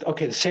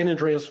 the San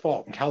Andreas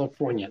Fault in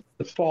California,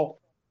 the fault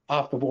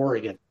off of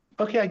Oregon.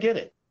 Okay, I get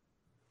it.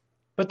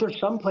 But there's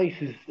some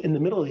places in the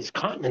middle of these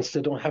continents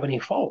that don't have any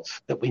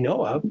faults that we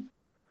know of.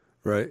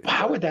 Right.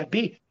 How would that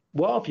be?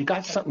 Well, if you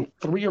got something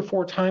 3 or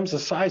 4 times the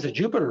size of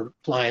Jupiter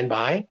flying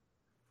by,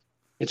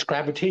 its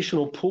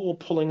gravitational pull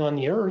pulling on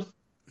the Earth.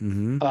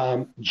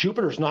 Mm-hmm.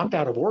 Jupiter's knocked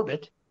out of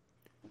orbit.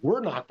 We're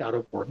knocked out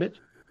of orbit.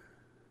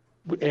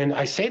 And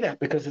I say that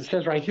because it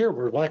says right here,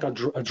 we're like a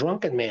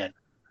drunken man,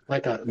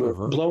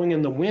 we're blowing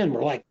in the wind.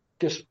 We're like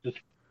this,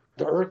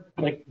 the Earth,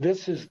 like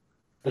this is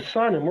the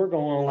sun, and we're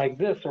going like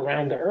this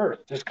around the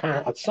Earth, just kind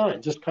of a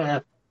sun, just kind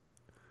of,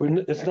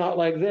 it's not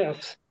like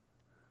this.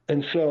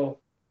 And so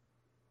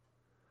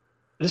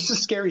this is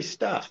scary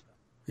stuff.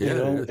 Yeah.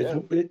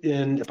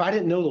 And if I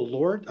didn't know the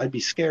Lord, I'd be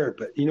scared.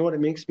 But you know what it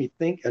makes me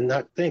think, and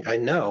not think, I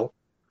know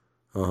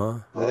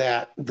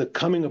that the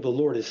coming of the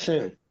Lord is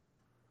soon.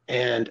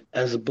 And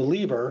as a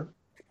believer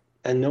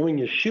and knowing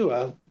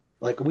Yeshua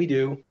like we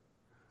do,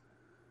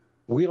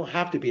 we don't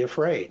have to be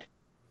afraid,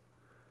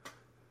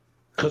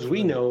 because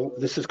we know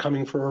this is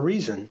coming for a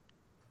reason.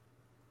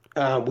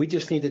 We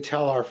just need to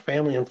tell our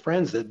family and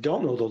friends that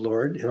don't know the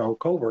Lord, and our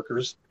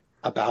coworkers,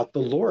 about the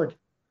Lord,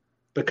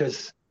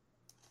 because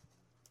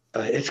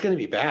it's going to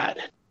be bad.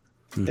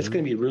 Mm-hmm. It's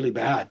going to be really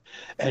bad.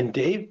 And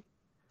Dave,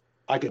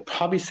 I could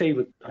probably say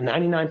with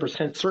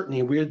 99% certainty,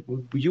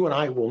 you and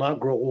I will not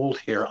grow old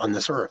here on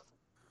this earth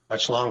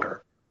much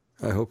longer.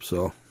 I hope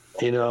so.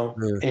 You know,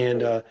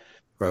 and I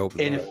hope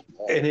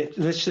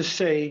let's just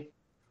say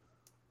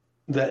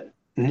that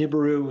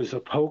Nibiru is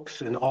a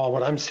hoax, and all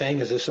what I'm saying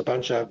is this a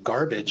bunch of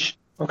garbage.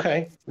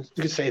 Okay,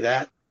 you could say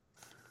that.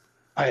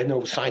 I had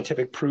no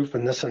scientific proof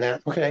and this and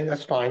that. Okay,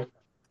 that's fine.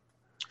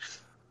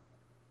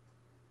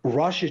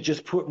 Russia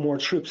just put more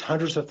troops,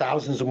 hundreds of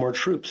thousands of more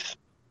troops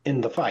in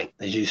the fight,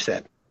 as you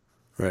said.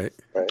 Right.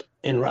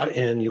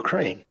 In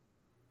Ukraine.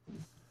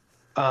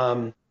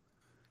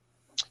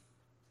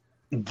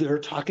 They're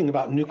talking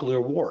about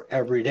nuclear war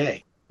every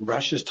day.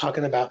 Russia's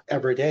talking about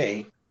every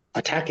day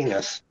attacking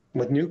us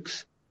with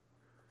nukes.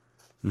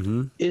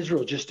 Mm-hmm.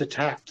 Israel just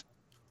attacked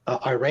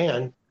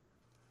Iran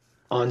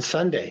on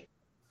Sunday.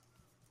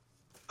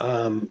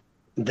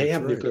 They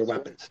have nuclear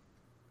weapons.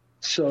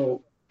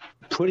 So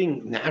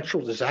putting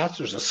natural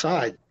disasters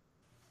aside,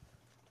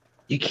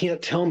 you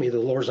can't tell me the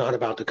Lord's not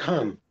about to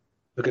come,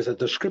 because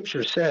the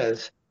scripture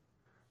says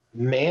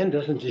man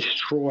doesn't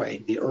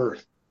destroy the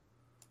earth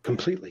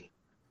completely.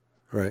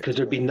 Right. Because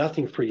there'd be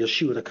nothing for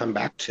Yeshua to come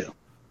back to.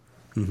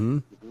 Mm-hmm.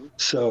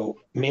 So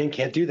man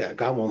can't do that.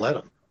 God won't let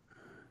him.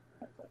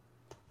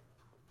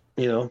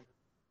 You know?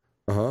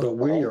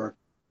 But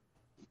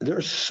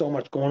there's so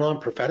much going on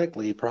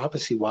prophetically,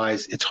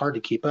 prophecy-wise, it's hard to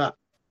keep up.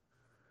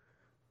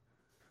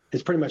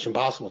 It's pretty much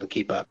impossible to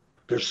keep up.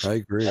 There's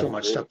so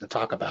much stuff to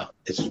talk about.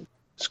 It's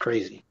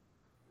crazy.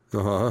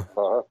 You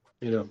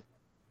know?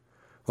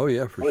 Oh,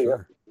 yeah, for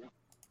sure.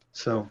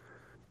 So.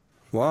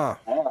 Wow.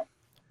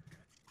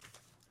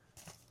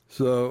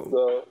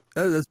 So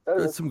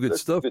that's some good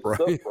stuff,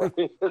 Brian.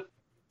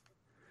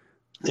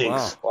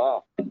 Thanks.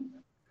 Wow.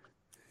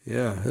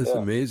 Yeah, that's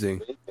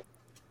amazing.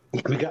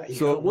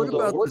 What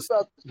about this?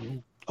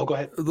 Oh, go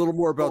ahead. A little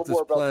more about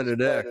this Planet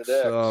X.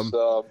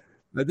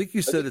 I think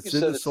you said it's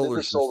in the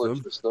solar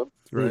system,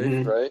 right?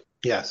 Mm-hmm. Right.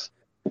 Yes.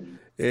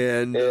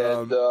 And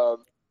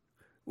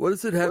what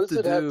does it have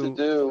to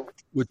do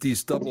with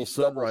these double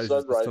sunrises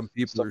that some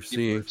people are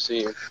seeing?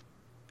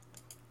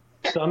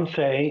 Some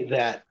say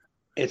that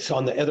it's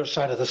on the other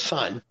side of the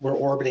sun. We're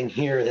orbiting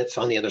here, and it's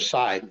on the other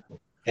side,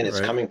 and it's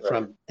coming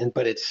from.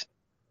 But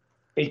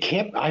it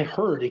can't. I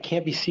heard it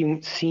can't be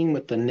seen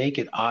with the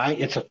naked eye.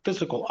 It's a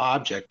physical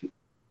object,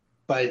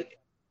 but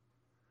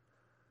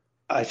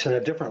it's in a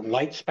different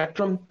light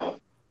spectrum.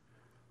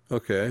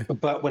 Okay.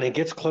 But when it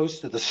gets close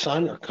to the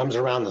sun or comes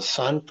around the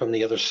sun from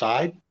the other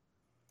side,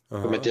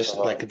 from a distance,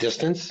 like a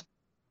distance,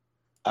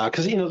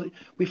 because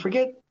we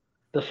forget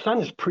the sun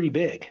is pretty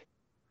big.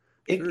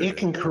 It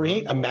can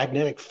create a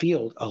magnetic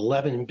field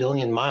 11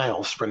 billion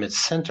miles from its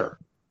center.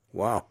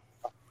 Wow.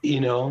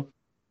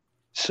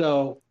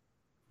 So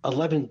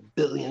 11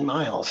 billion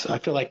miles. I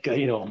feel like,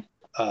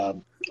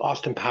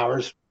 Austin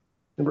Powers,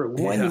 remember,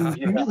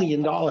 $1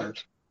 million.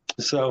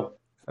 So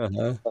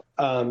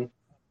from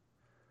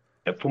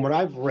what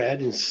I've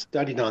read and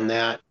studied on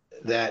that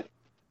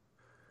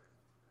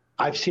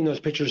I've seen those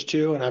pictures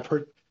too, and I've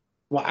heard,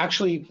 well,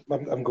 actually,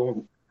 I'm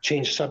going to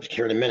change subject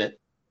here in a minute.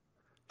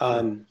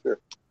 Sure.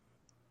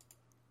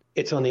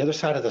 It's on the other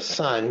side of the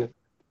sun,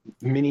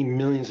 many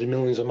millions and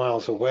millions of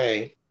miles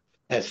away,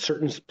 at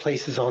certain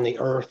places on the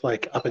Earth,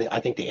 like up in,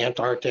 I think, the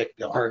Antarctic,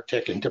 the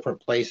Arctic, and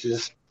different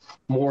places,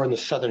 more in the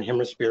southern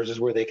hemispheres is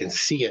where they can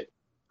see it.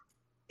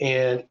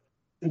 And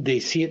they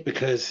see it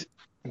because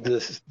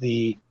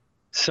the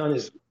sun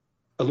is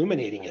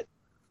illuminating it.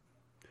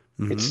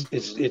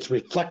 Mm-hmm. It's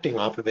reflecting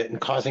off of it and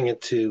causing it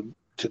to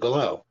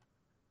glow.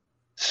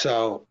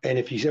 So, and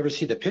if you ever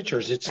see the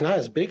pictures, it's not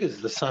as big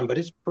as the sun, but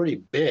it's pretty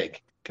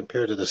big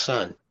compared to the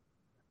sun.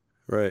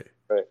 Right.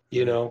 Right.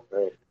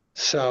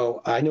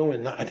 So I know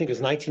I think it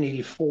was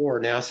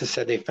 1984, NASA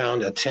said they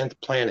found a 10th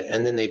planet,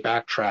 and then they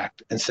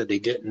backtracked and said they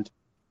didn't.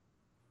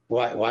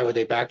 Why would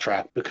they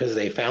backtrack? Because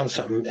they found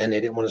something and they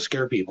didn't want to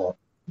scare people.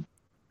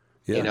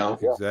 Yeah,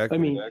 exactly.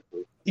 I mean,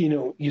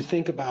 you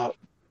think about,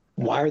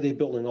 why are they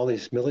building all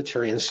these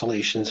military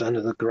installations under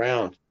the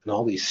ground and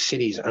all these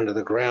cities under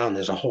the ground?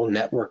 There's a whole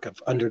network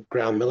of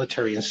underground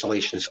military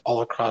installations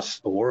all across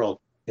the world,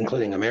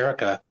 including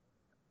America,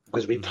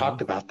 because we've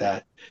talked about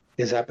that.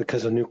 Is that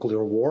because of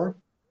nuclear war?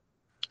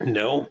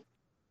 No,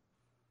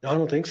 I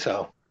don't think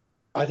so.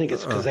 I think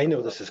it's because they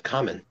know this is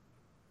coming,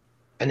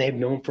 and they've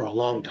known for a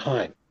long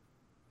time.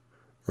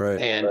 Right.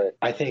 And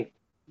I think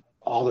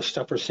all the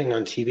stuff we're seeing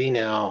on TV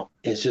now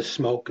is just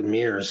smoke and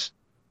mirrors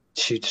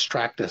to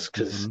distract us,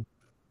 because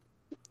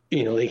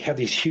they have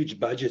these huge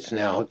budgets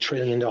now, $1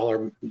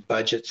 trillion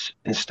budgets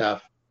and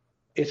stuff.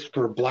 It's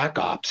for black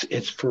ops.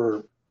 It's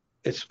for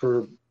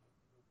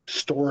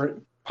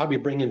probably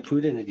bringing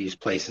food into these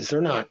places.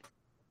 They're not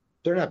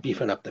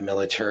beefing up the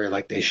military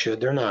like they should.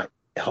 They're not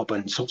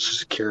helping Social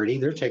Security.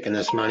 They're taking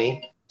this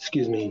money.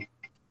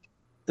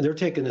 They're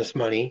taking this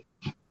money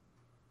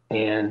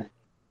and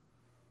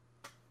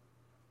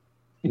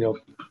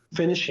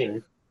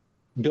finishing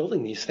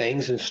building these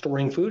things and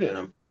storing food in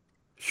them.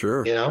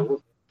 Sure.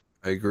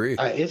 I agree.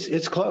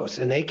 It's close,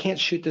 and they can't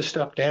shoot this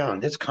stuff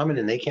down. It's coming,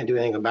 and they can't do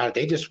anything about it.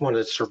 They just want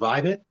to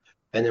survive it,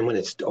 and then when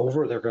it's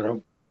over, they're going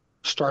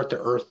to start the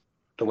Earth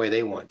the way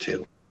they want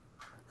to.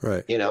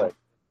 Right.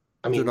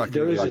 I mean,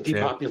 there is a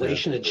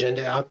depopulation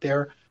agenda out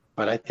there,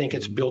 but I think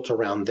it's built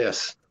around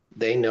this.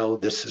 They know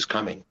this is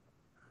coming.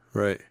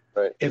 Right.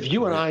 If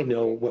you and I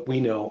know what we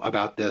know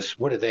about this,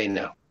 what do they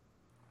know?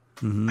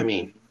 Mm-hmm. I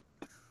mean,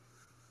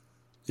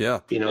 Yeah.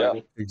 You know what I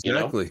mean?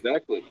 Exactly.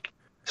 Exactly.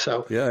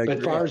 So, yeah, but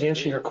as far as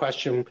answering your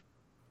question,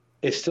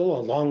 it's still a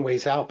long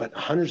ways out, but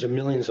hundreds of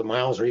millions of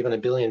miles or even 1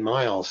 billion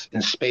miles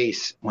in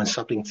space when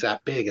something's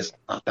that big is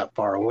not that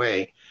far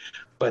away.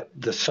 But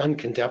the sun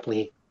can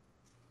definitely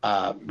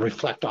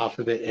reflect off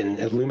of it and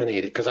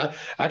illuminate it. Because I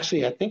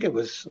think it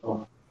was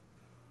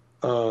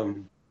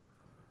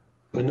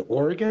in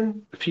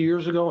Oregon a few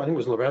years ago. I think it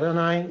was Loretta and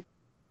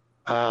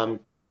I.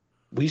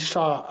 We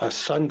saw a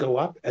sun go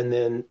up, and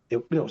then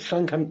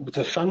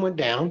the sun went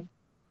down,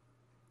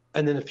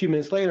 and then a few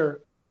minutes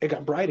later it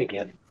got bright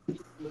again.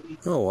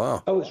 Oh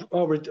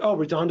wow!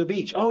 Redondo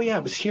Beach. Oh yeah,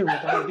 it was here,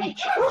 Redondo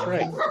Beach. That's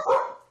right.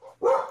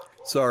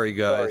 Sorry,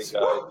 guys.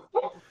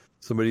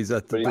 Somebody's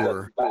at the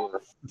door.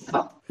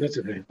 That's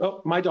okay.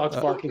 Oh, my dog's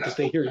barking because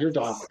they hear your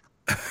dog.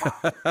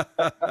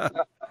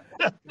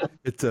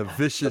 It's a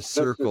vicious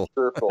circle.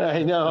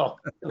 I know.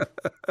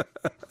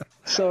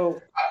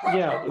 So,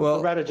 yeah,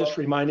 Loretta just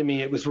reminded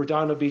me. It was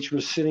Redondo Beach. We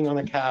were sitting on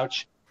the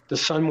couch. The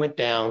sun went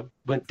down.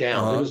 It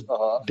was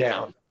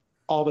down.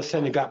 All of a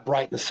sudden, it got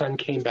bright, and the sun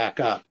came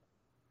back up.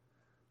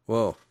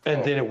 Whoa!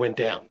 And then it went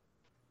down.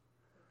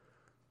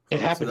 It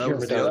happened here in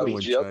Redondo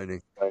Beach.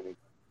 Shining.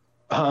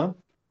 Huh?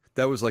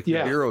 That was like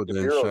Nibiru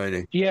then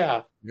shining.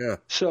 Yeah. Yeah.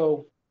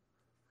 So,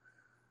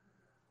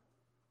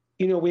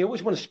 we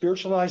always want to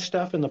spiritualize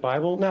stuff in the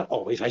Bible. Not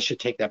always. I should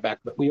take that back.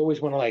 But we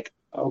always want to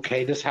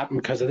okay, this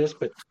happened because of this.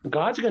 But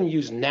God's going to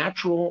use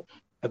natural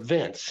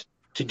events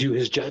to do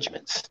his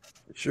judgments.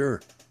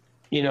 Sure.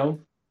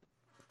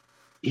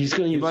 He's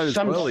going to use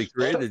some. He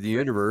created the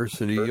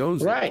universe and he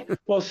owns it. Right.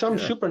 Well, some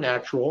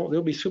supernatural.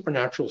 There'll be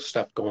supernatural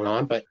stuff going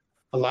on, but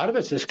a lot of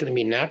it's just going to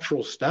be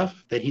natural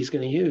stuff that he's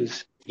going to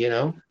use.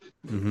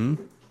 Mm-hmm.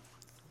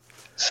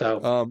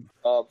 So,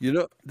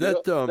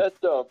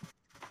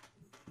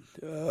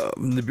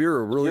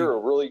 Nibiru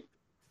really.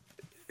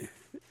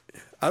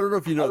 I don't know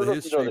if you know the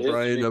history,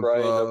 Brian, of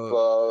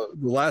the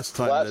last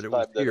time that it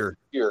was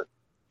here.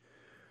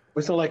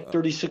 Was it like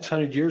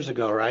 3,600 years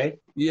ago, right?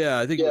 Yeah,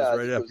 I think it was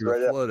right after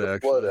the flood,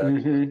 actually.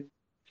 Mm-hmm.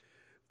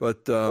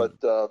 But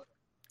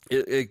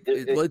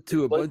it led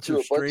to a bunch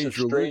of strange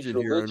religion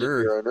here on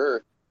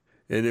Earth.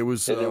 And it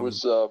was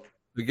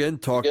again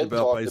talked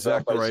about by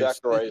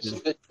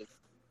Zacharias.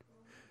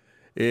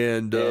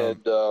 And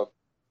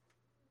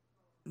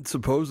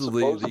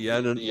supposedly the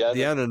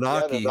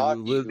Anunnaki who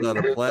lived on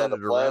a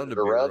planet around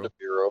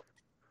Nibiru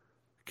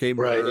came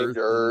to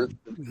Earth,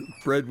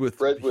 bred with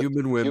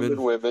human women.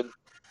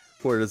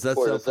 Boy, does that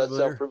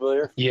sound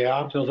familiar?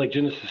 Yeah, sounds like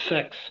Genesis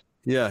 6.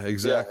 Yeah,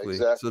 exactly.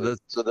 So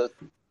that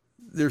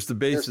there's the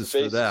basis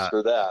for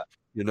that.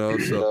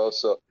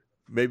 So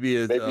maybe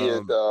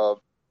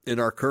in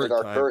our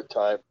current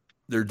time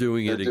they're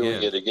doing it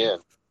again.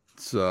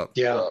 So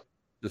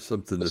just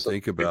something to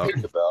think about.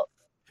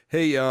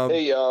 Hey,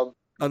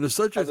 on the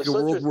subject of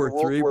World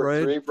War III,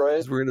 Brian,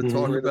 as we're going to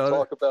talk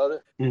about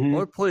it, I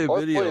want to play a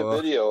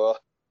video.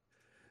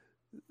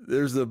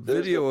 There's a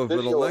video of an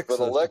Alexa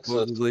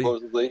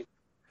supposedly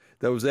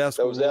that was asked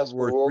when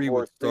World War III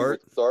would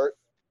start.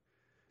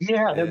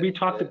 Yeah, then we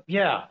talked.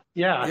 Yeah.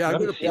 I'm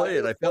going to play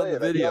it. I found the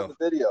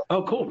video.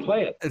 Oh, cool.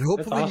 Play it. And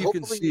hopefully you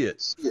can see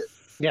it.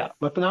 Yeah,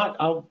 but if not,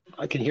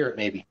 I can hear it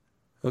maybe.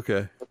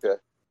 Okay.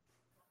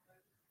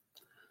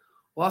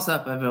 What's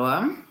up,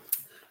 everyone?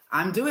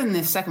 I'm doing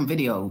this second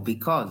video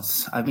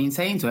because I've been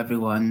saying to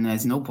everyone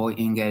there's no point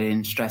in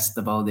getting stressed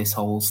about this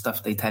whole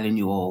stuff they're telling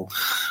you all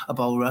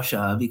about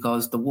Russia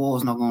because the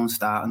war's not going to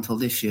start until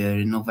this year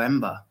in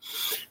November.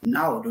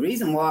 Now, the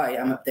reason why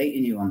I'm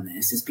updating you on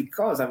this is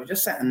because I was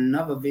just sent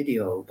another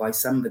video by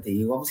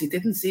somebody who obviously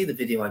didn't see the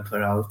video I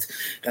put out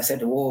that said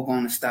the war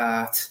going to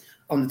start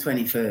on the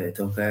 23rd,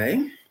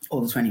 okay?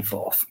 Or the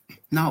 24th.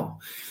 Now,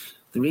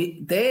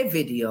 their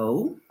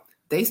video...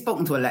 They've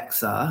spoken to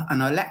Alexa,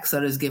 and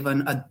Alexa has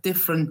given a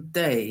different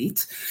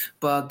date,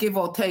 but give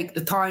or take,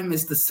 the time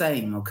is the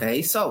same,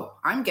 okay? So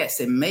I'm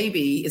guessing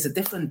maybe it's a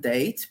different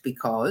date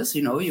because,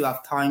 you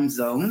have time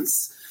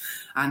zones,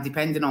 and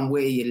depending on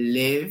where you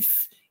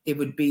live, it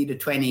would be the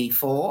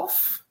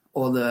 24th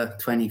or the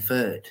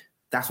 23rd.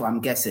 That's what I'm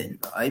guessing,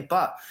 right?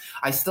 But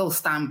I still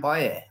stand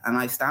by it, and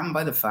I stand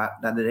by the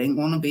fact that there ain't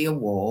going to be a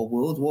war.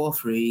 World War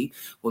III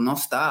will not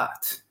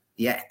start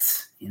yet.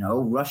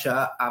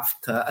 Russia have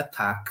to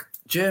attack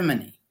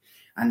Germany.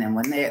 And then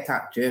when they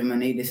attack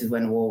Germany, this is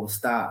when war will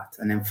start.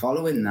 And then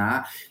following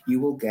that, you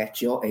will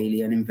get your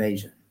alien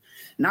invasion.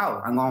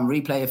 Now, I'm going to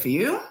replay it for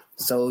you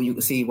so you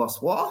can see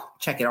what's what.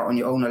 Check it out on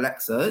your own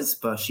Alexas,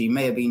 but she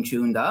may have been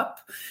tuned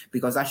up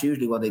because that's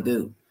usually what they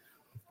do.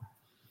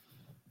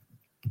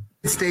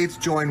 States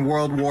join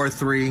World War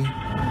III.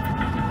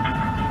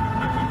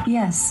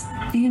 Yes,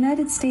 the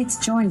United States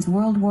joins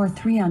World War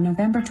III on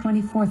November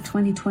 24,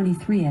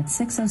 2023 at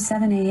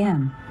 6:07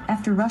 a.m.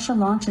 after Russia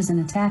launches an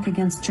attack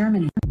against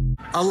Germany.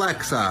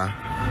 Alexa,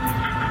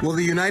 will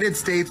the United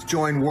States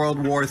join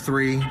World War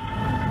III?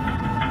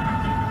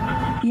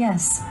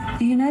 Yes,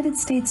 the United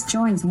States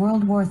joins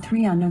World War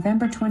III on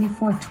November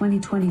 24,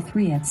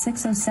 2023 at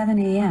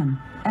 6:07 a.m.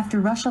 after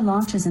Russia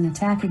launches an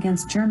attack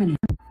against Germany.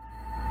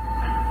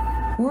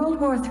 World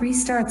War III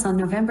starts on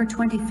November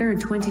 23,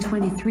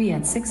 2023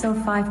 at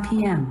 6:05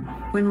 p.m.,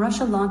 when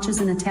Russia launches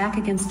an attack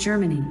against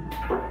Germany.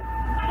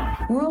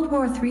 World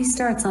War III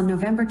starts on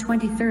November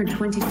 23,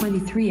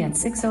 2023 at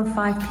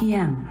 6:05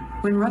 p.m.,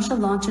 when Russia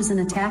launches an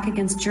attack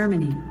against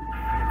Germany.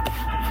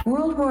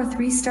 World War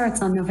III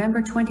starts on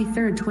November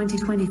 23,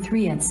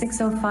 2023 at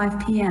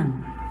 6:05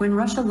 p.m., when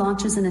Russia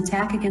launches an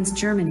attack against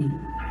Germany.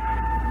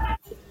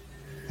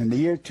 In the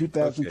year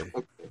 2000. Okay,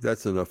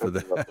 that's enough of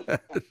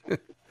that.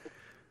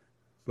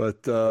 But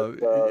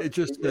it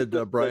just said,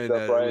 Brian,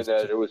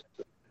 that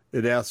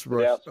it asked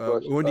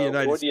when the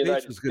United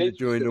States was going to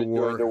join the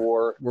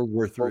war, World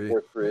War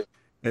III,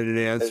 and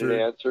it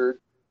answered,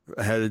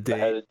 had a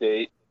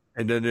date,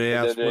 and then they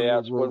asked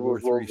when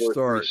World War III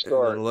start, and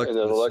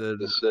Alexa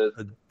said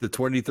the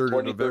 23rd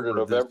of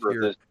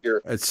November this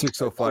year at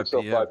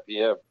 6:05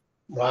 p.m.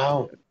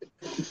 Wow.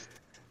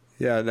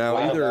 Yeah, now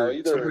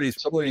either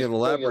somebody's pulling an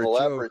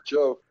elaborate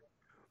joke,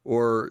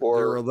 or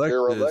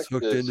their Alexa is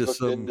hooked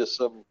into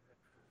some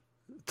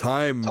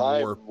time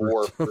warp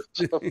or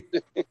something.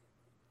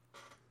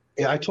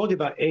 Yeah, I told you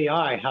about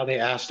AI, how they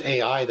asked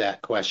AI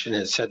that question,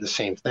 and it said the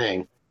same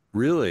thing.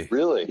 Really?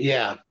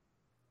 Yeah.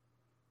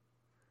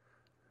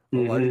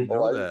 Oh, I didn't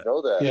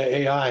know that. Yeah,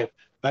 AI.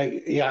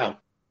 Yeah.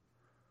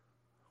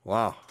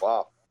 Wow.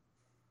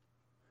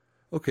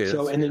 Okay.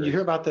 So, and then you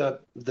hear about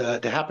the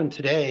happened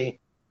today,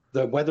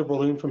 the weather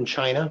balloon from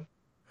China.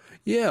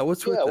 Yeah,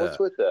 what's with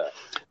that?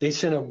 They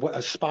sent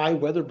a spy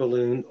weather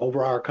balloon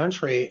over our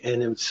country,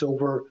 and it's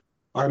over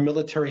our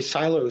military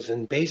silos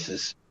and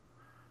bases.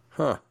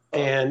 Huh.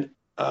 And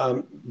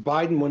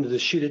Biden wanted to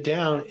shoot it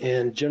down,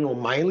 and General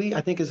Miley,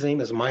 I think his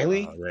name is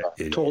Miley,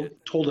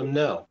 told him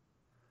no.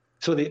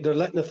 So they're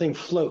letting the thing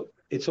float.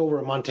 It's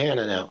over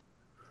Montana now.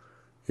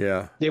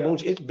 Yeah. They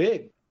won't. It's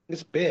big.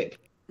 It's big.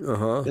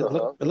 Uh-huh.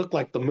 It looked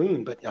like the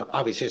moon, but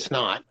obviously it's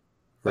not.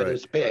 But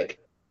it's big.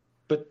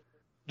 But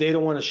they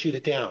don't want to shoot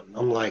it down.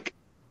 I'm like,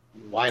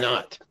 why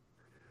not?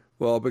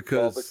 Well,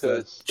 because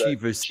the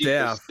chief of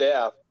staff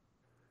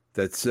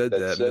that said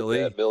that,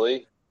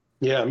 Millie.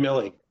 Yeah,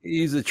 Millie.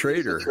 He's a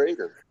traitor.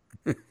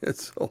 I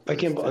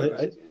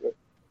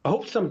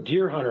hope some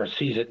deer hunter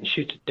sees it and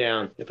shoots it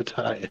down if it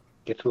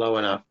gets low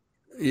enough.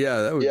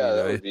 Yeah, that would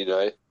be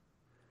nice.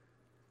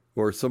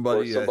 Or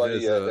somebody that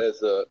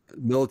has a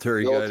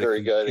military guy that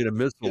can get a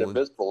missile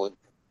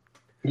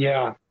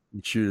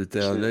and shoot it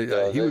down.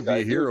 He would be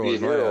a hero in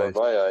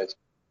my eyes.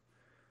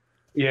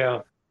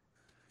 Yeah.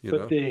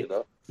 But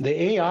the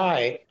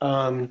AI,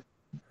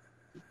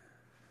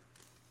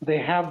 they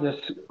have this.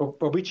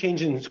 Are we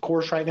changing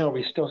course right now? Or are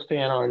we still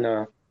staying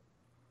on?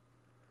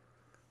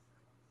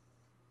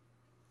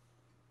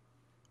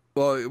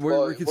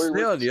 Well, we can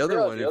stay on the other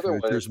one if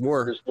there's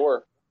more.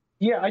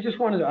 Yeah, I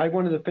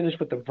wanted to finish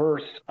with the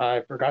verse.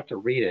 I forgot to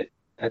read it.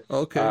 That's,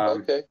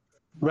 okay.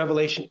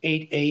 Revelation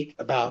 8:8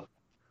 about,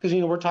 because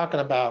we're talking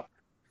about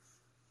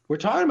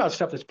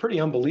stuff that's pretty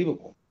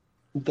unbelievable,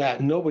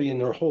 that nobody in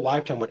their whole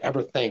lifetime would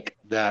ever think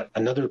that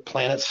another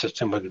planet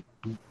system would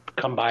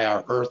come by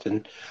our Earth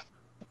and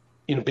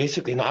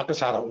basically knock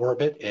us out of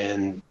orbit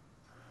and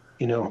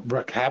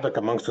wreak havoc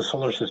amongst the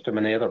solar system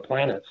and the other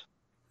planets.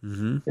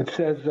 Mm-hmm. It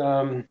says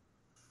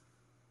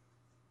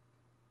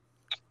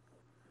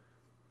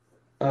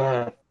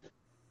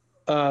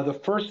the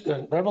first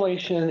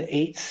Revelation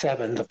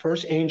 8:7, the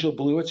first angel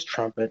blew its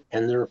trumpet,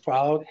 and there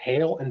followed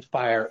hail and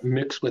fire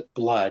mixed with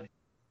blood,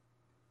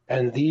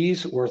 and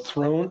these were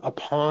thrown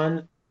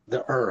upon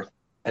the earth,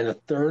 and a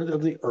third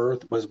of the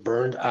earth was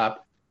burned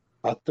up,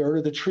 a third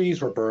of the trees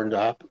were burned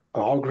up,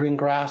 all green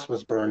grass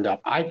was burned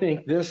up. I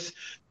think this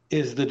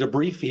is the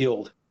debris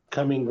field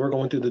coming. We're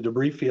going through the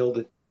debris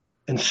field,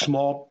 and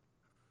small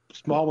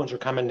ones are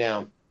coming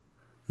down.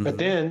 Mm-hmm. But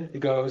then it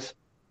goes,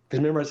 because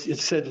remember it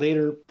said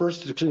later,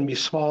 first it's going to be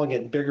small and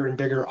getting bigger and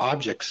bigger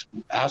objects,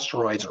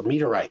 asteroids or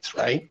meteorites,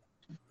 right?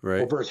 Right.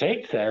 Well, verse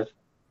 8 says,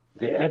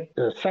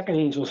 the second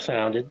angel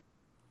sounded,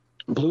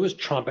 blew his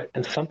trumpet,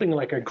 and something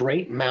like a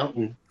great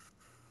mountain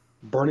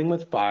burning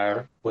with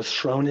fire was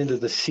thrown into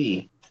the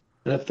sea,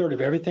 and a third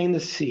of everything in the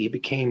sea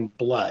became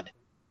blood.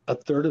 A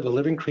third of the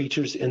living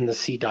creatures in the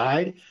sea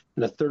died,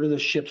 and a third of the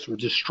ships were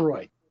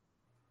destroyed.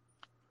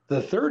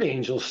 The third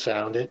angel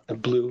sounded and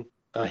blew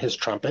his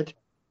trumpet,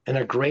 and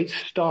a great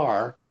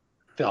star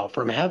fell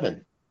from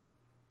heaven,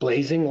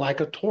 blazing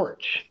like a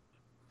torch.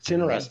 It's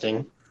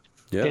interesting.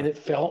 Yeah. And it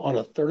fell on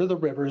a third of the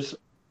rivers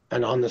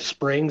and on the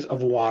springs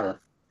of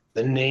water.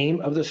 The name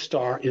of the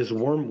star is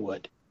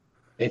Wormwood.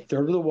 A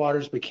third of the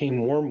waters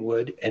became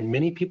wormwood, and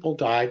many people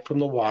died from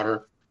the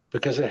water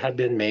because it had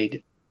been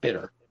made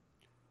bitter.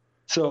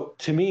 So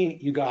to me,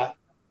 you got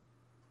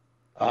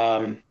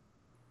verse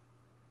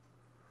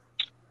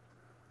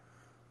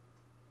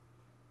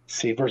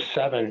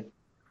 7.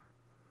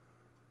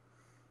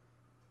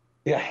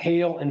 Yeah,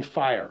 hail and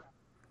fire.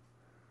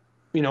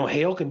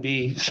 Hail can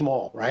be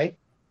small, right?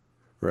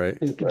 Right.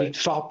 It can be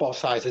softball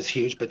size is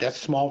huge, but that's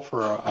small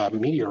for a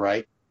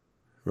meteorite.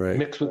 Right.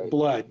 Mixed with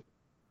blood.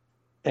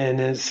 And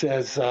then it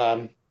says,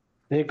 then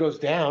it goes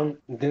down,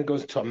 and then it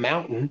goes to a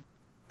mountain,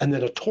 and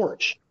then a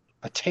torch.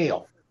 a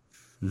tail.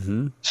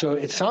 Mm-hmm. So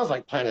it sounds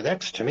like Planet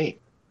X to me.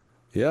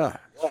 Yeah,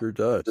 sure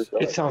does.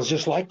 It sounds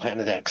just like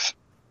Planet X.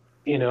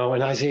 And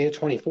Isaiah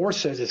 24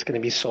 says it's going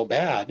to be so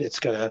bad, it's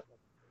going to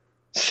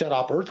set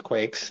off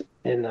earthquakes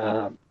in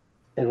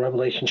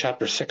Revelation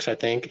chapter 6, I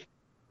think,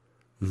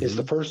 is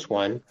the first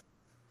one.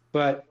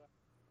 But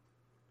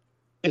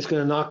it's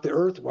going to knock the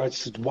earth while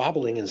it's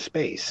wobbling in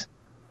space.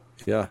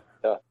 Yeah.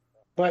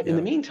 But in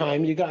the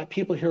meantime, you got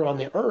people here on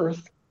the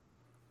earth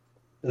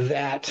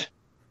that,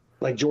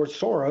 like George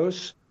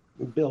Soros,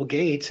 Bill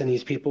Gates, and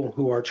these people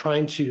who are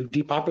trying to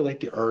depopulate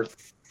the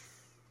earth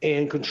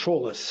and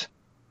control us.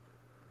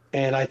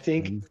 And I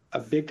think a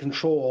big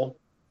control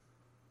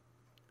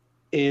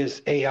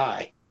is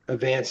AI,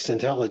 advanced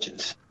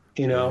intelligence,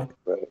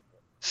 Right.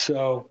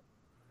 So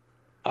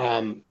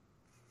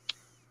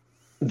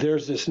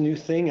there's this new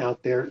thing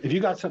out there. If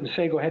you got something to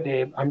say, go ahead,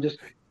 Dave. I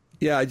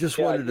just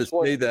wanted to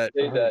say that.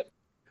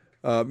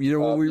 When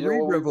we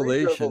read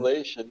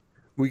Revelation,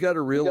 we got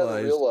to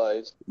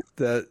realize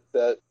that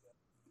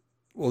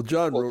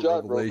John wrote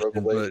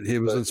Revelation, but he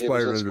was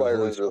inspired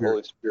under the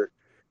Holy Spirit.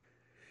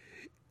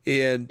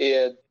 And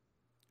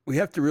we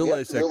have to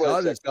realize that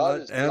God is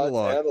not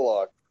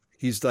analog.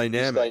 He's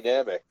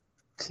dynamic.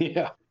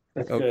 Yeah.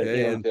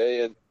 Okay.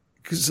 And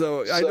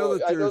so I know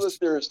that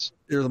there's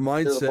a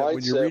mindset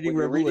when you're reading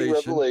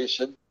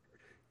Revelation,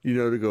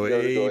 to go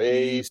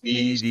A,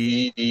 B,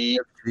 C, D,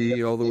 F,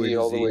 G, all the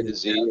way to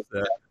Z.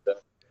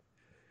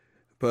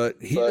 But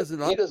he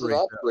doesn't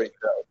operate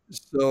that.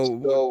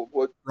 So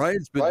what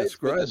Brian's been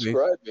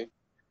describing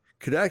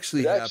could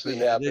actually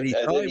happen at any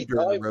time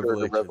during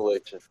the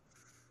Revelation.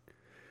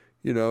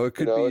 It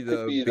could be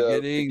the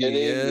beginning,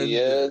 the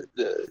end,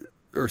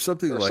 or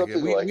something like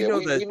it. We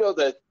know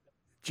that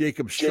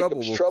Jacob's trouble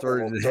will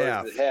start in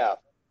half,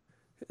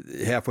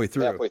 halfway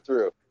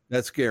through.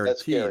 That's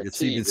guaranteed.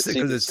 It's even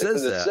because it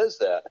says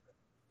that.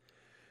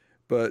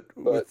 But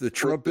with the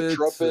trumpets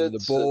and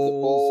the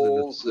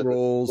bowls and the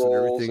scrolls and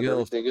everything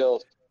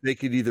else, they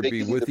could either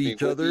be with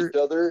each other,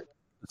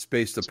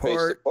 spaced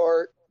apart,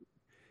 or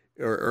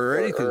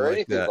anything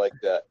like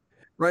that.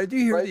 Ryan, do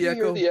you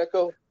hear the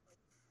echo?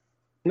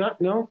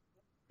 Not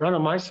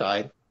on my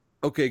side.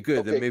 Okay,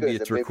 good. Then maybe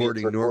it's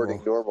recording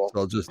normal. So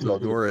I'll just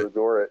ignore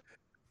it.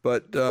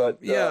 But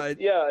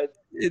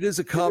it is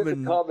a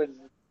common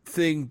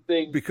thing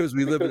because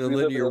we live in a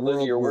linear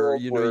world where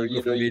you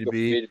go from A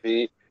to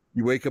B.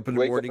 You wake up in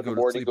the morning, go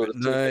to sleep at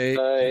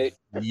night.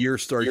 The year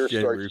starts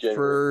January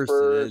 1st,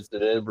 and ends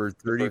December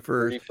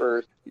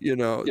 31st.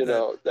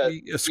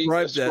 We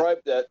ascribe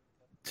that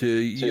to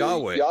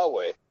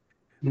Yahweh.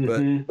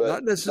 But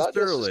not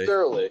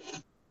necessarily.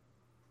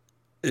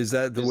 Is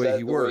that the way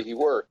he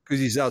works?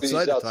 Because he's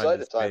outside of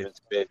time and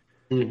space.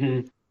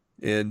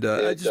 And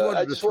I just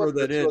wanted to throw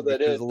that in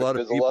because a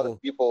lot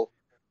of people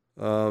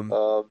I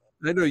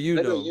know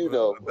you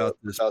know about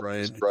this,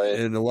 Brian,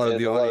 and a lot of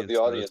the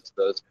audience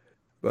does.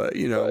 But,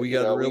 we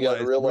got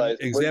to realize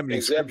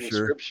examining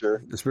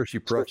scripture,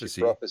 especially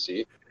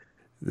prophecy,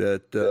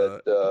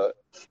 that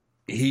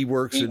he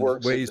works in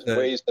ways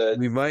that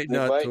we might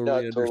not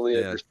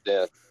totally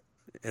understand.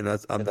 And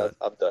I'm done.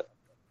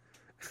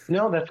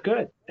 No, that's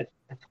good.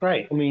 It's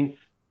great. I mean,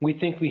 we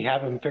think we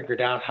have them figured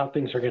out how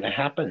things are going to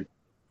happen,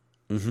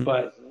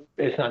 but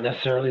it's not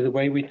necessarily the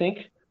way we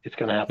think it's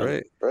going to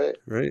happen.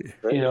 Right.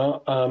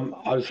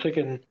 I was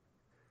thinking,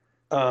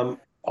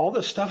 all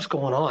this stuff's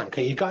going on.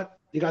 Okay, you got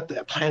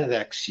the Planet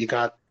X, you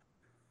got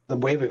the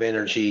wave of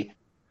energy,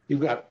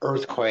 you've got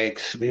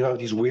earthquakes, we have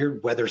these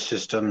weird weather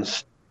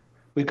systems,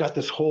 we've got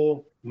this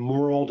whole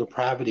moral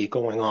depravity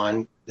going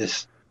on.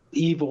 This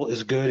evil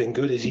is good and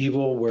good is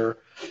evil.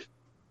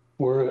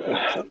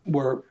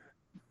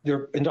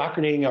 They're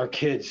indoctrinating our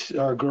kids,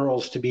 our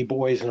girls, to be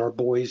boys and our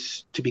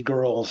boys to be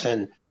girls,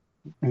 and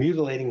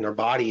mutilating their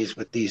bodies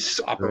with these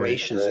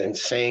operations and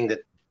saying that,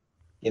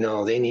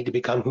 they need to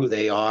become who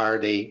they are.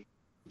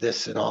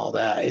 This and all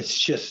that.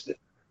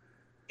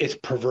 It's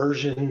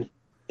perversion,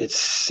 it's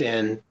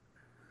sin.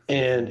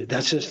 And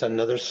that's just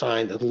another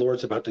sign that the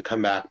Lord's about to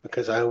come back,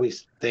 because I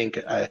always think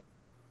that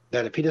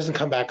if he doesn't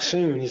come back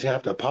soon, he's going to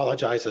have to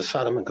apologize to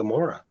Sodom and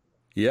Gomorrah.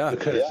 Yeah,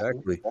 because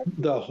exactly.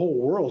 The whole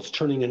world's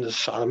turning into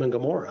Sodom and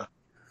Gomorrah.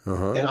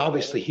 And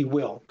obviously he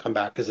will come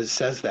back because it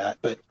says that.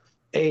 But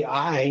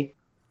AI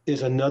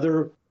is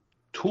another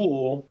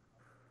tool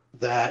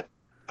that,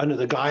 under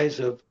the guise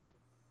of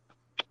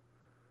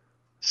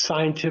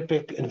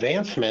scientific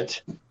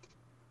advancement,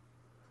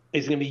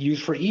 is going to be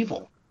used for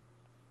evil.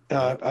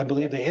 I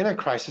believe the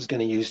Antichrist is going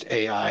to use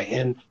AI,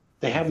 and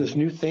they have this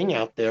new thing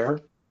out there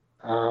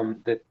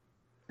that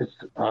it's,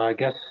 I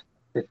guess,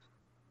 it's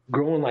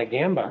growing like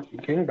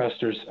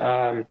gangbusters.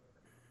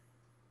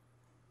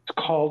 It's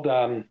called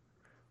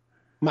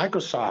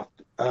Microsoft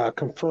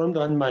confirmed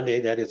on Monday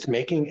that it's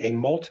making a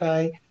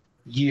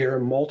multi-year,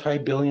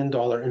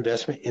 multi-billion-dollar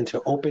investment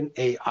into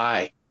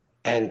OpenAI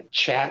and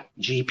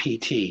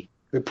ChatGPT.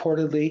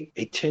 Reportedly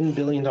a $10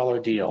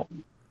 billion deal.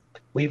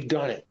 We've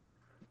done it.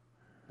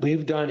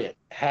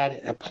 Had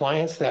an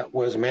appliance that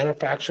was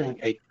manufacturing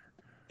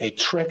a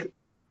trick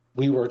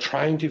we were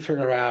trying to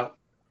figure out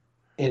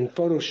in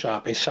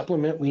Photoshop, a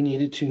supplement we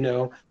needed to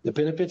know the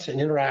benefits and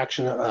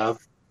interaction of,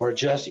 or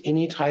just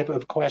any type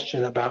of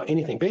question about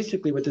anything.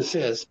 Basically, what this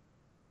is,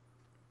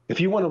 if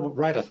you want to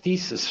write a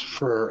thesis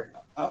for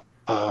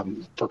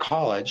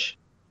college,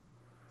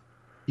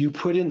 you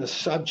put in the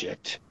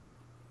subject.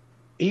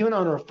 Even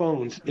on our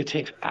phones, it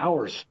takes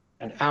hours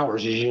and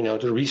hours, as you know,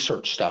 to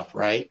research stuff,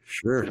 right?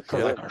 Sure.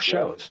 For like our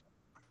shows.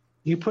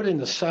 You put in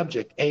the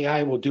subject,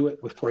 AI will do it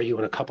for you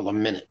in a couple of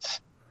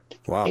minutes.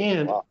 Wow.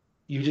 And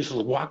you just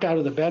walk out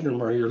of the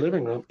bedroom or your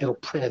living room, it'll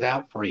print it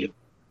out for you.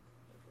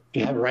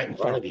 You have it right in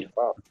front of you.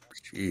 Wow.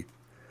 Gee.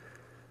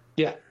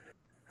 Yeah.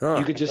 Huh.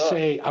 You could just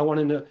say, I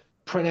want to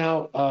print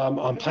out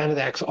on Planet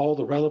X all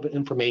the relevant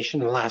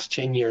information in the last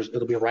 10 years.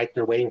 It'll be right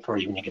there waiting for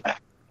you when you get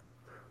back.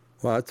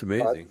 Wow, that's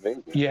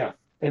amazing. Yeah.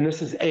 And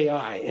this is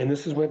AI, and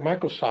this is what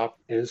Microsoft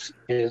is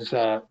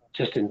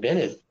just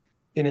invented.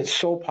 And it's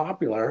so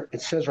popular.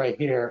 It says right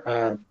here,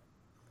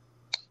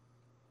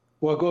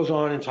 it goes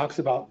on and talks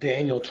about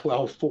Daniel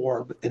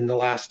 12:4 in the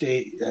last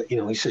day.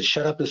 He says,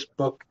 shut up this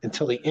book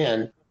until the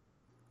end,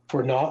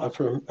 for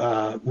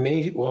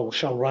many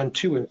shall run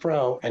to and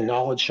fro, and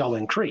knowledge shall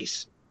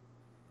increase.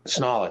 It's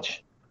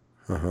knowledge.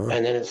 Uh-huh.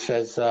 And then it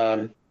says,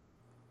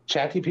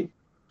 ChatGPT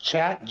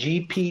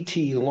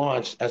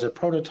launched as a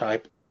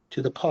prototype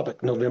to the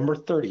public November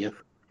 30th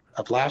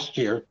of last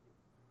year,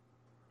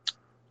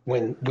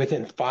 when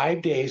within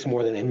 5 days,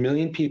 more than 1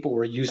 million people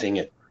were using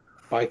it.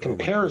 By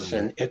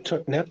comparison, it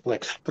took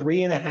Netflix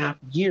 3.5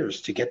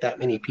 years to get that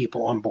many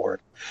people on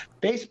board.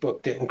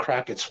 Facebook didn't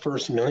crack its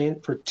first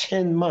million for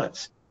 10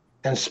 months,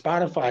 and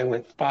Spotify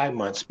went 5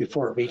 months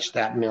before it reached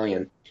that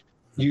million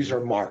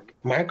user mark.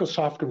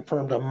 Microsoft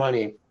confirmed on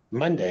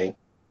Monday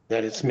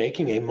that it's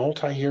making a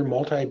multi-year,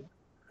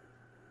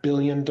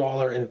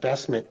 multi-billion-dollar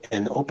investment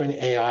in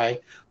OpenAI.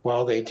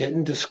 While they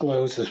didn't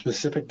disclose the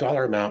specific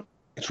dollar amount,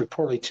 it's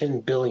reportedly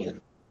 $10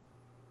 billion.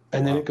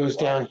 And then it goes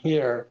down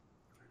here,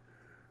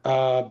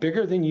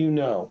 bigger than you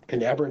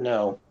can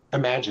ever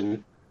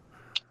imagine.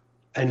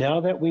 And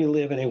now that we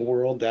live in a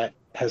world that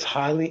is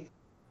highly,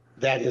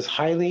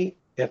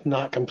 if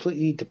not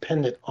completely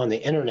dependent on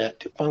the internet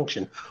to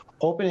function,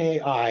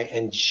 OpenAI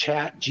and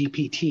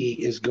ChatGPT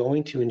is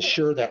going to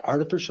ensure that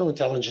artificial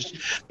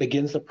intelligence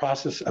begins the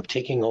process of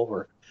taking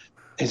over.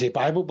 As a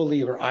Bible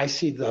believer, I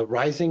see the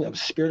rising of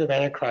spirit of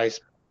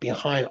Antichrist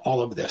behind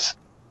all of this,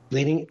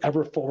 leading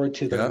ever forward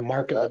to the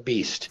mark of the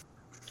beast.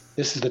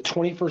 This is the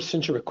 21st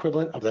century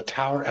equivalent of the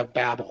Tower of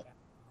Babel.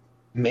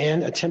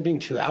 Man attempting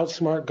to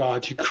outsmart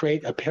God to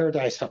create a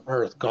paradise on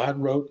earth. God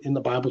wrote in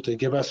the Bible to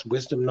give us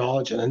wisdom,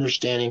 knowledge, and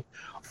understanding.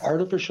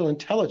 Artificial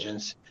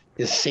intelligence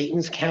is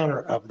Satan's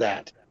counter of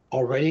that.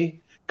 Already,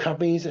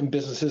 companies and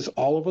businesses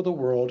all over the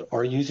world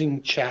are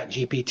using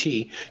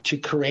ChatGPT to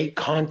create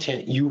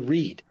content you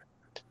read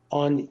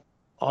on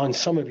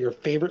some of your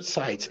favorite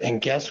sites. And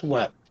guess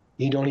what?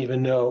 You don't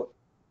even know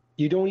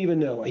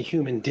a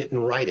human didn't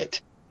write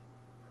it.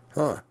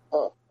 Huh.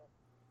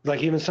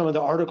 Like even some of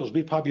the articles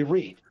we probably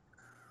read.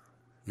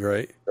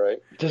 Right.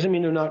 Doesn't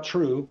mean they're not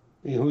true.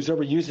 Who's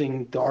ever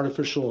using the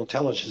artificial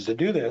intelligence to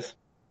do this,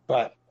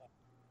 but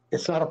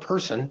it's not a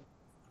person.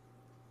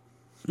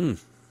 Wait.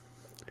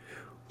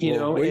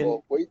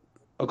 Go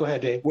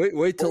ahead, Dave.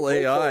 Wait till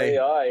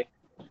AI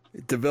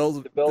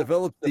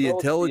develops the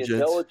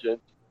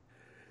intelligence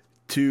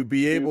to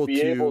be able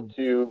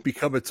to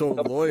become its own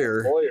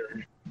lawyer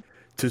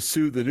to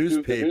sue the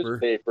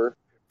newspaper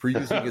for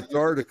using its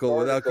article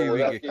without giving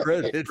it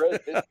credit.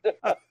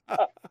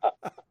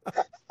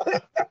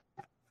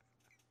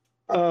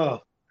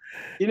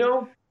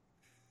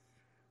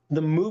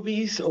 The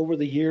movies over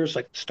the years,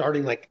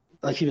 starting like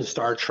even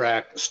Star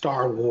Trek,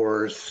 Star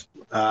Wars,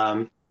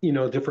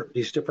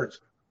 these different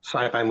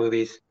sci-fi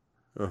movies.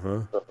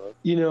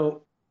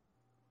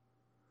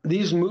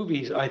 These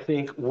movies, I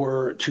think,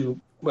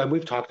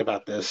 we've talked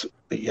about this.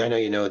 I know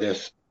you know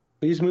this.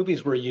 These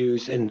movies were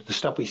used, and the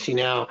stuff we see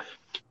now,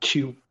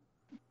 to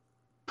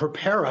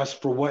prepare us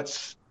for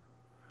what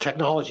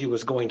technology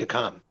was going to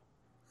come.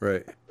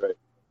 Right.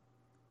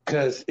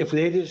 Because if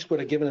they just would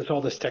have given us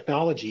all this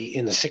technology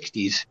in the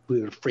 60s,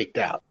 we would have freaked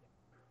out.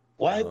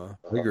 What? I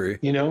agree.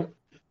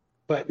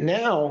 But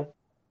now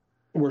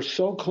we're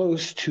so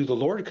close to the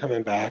Lord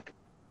coming back,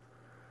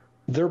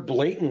 they're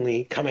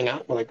blatantly coming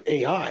out with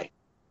AI,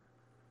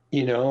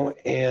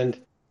 and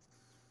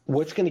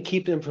what's going to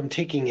keep them from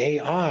taking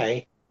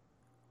AI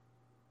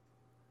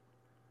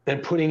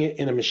and putting it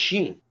in a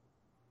machine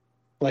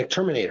like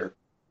Terminator?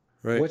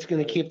 Right. What's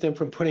going to keep them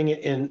from putting it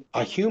in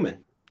a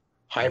human,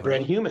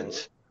 hybrid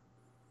humans?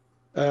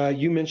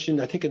 You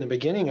mentioned, I think in the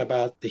beginning,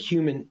 about the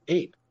human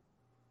ape.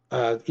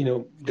 I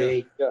think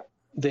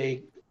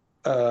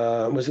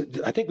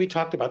we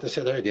talked about this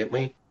the other day, didn't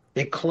we?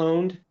 They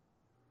cloned.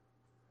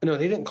 No,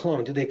 they didn't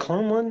clone. Did they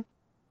clone one?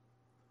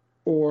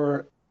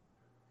 Or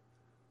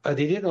they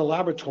did in a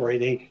laboratory.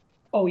 They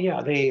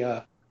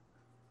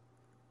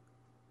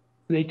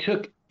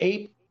took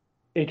ape.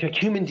 They took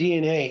human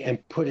DNA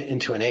and put it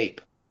into an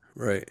ape.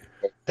 Right.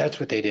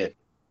 That's what they did.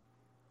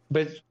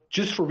 But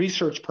just for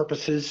research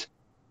purposes,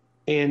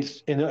 and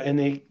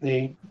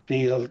they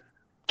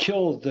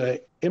killed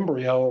the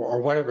embryo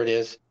or whatever it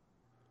is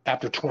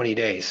after 20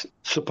 days,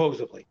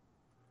 supposedly.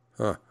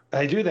 Huh.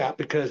 I do that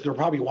because they're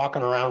probably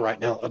walking around right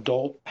now,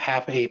 adult,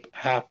 half ape,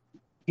 half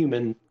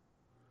human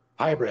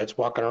hybrids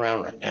walking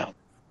around right now,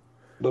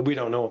 but we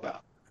don't know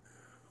about.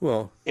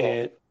 Well,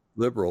 And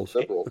liberals.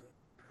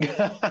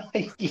 yeah.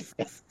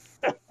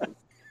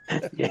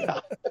 Yeah.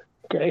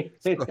 Okay.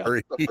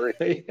 Sorry.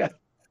 Yeah.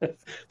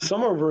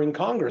 Some of them are in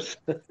Congress.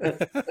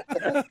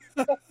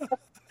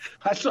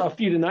 I saw a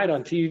few tonight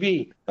on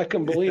TV. I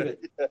couldn't believe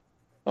it.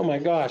 Oh my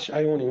gosh,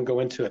 I won't even go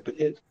into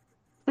it.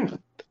 But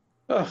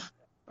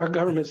our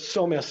government's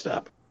so messed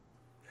up.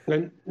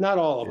 And not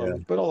all of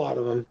them, but a lot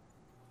of them.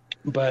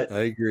 But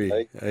I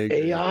agree.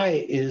 AI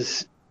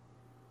is,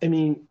 I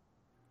mean,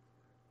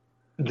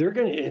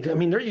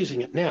 they're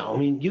using it now. I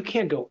mean, you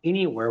can't go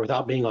anywhere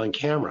without being on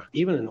camera.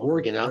 Even in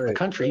Oregon, out in the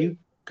country, you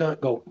can't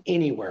go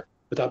anywhere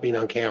without being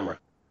on camera.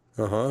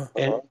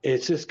 And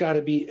it's just got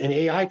to be, an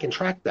AI can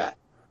track that.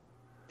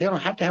 They don't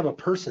have to have a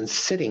person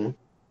sitting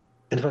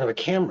in front of a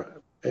camera,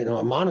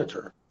 a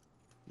monitor.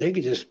 They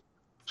could just,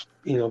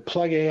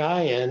 plug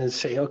AI in and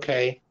say,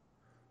 okay,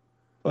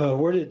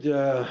 where did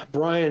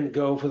Brian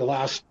go for the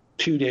last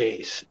 2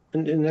 days?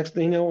 And next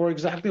thing you know,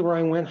 exactly where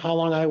I went, how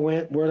long I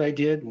went, what I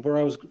did,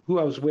 who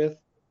I was with.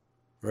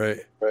 Right.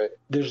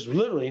 There's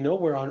literally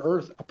nowhere on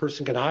earth a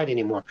person can hide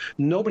anymore.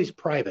 Nobody's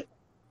private.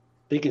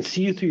 They can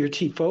see you through your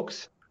TV,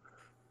 folks.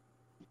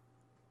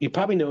 You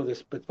probably know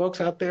this, but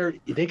folks out there,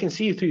 they can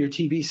see you through your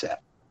TV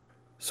set.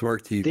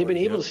 Smart TV. They've been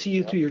able to see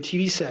you through your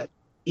TV set,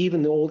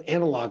 even the old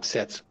analog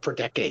sets, for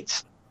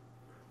decades.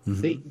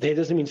 Mm-hmm. They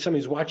doesn't mean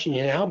somebody's watching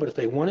you now, but if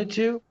they wanted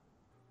to,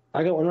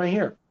 I got one right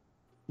here.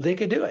 They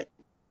could do it.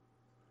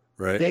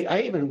 Right.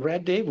 I even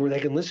read, Dave, where they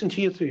can listen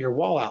to you through your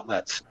wall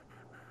outlets.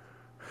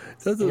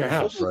 That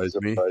doesn't surprise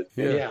me.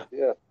 Yeah.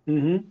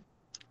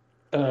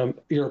 Mm-hmm.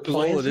 Your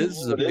appliances. All it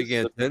is a big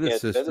antenna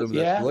system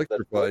that's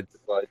electrified.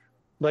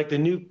 Like the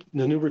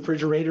new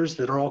refrigerators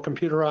that are all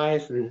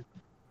computerized and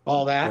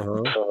all that.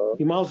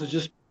 You might as well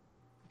just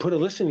put a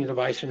listening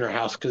device in your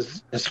house,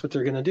 because that's what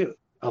they're going to do.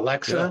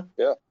 Alexa,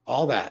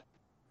 all that.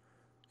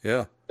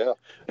 Yeah.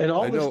 And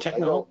all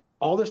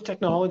this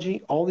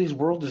technology, all these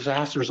world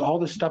disasters, all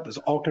this stuff is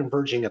all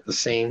converging at the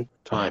same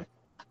time.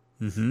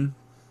 Mm-hmm.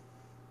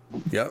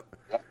 Yep.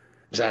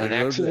 Is that an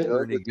accident?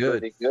 Pretty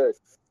good.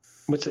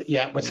 What's it?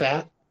 Yeah. What's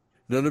that?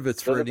 None of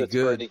it's for any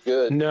good.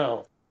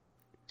 No.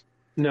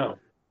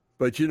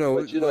 But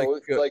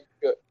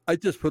I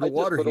just put a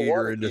water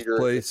heater in this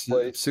place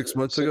 6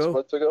 months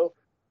ago.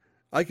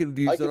 I can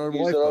use it on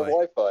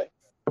Wi-Fi.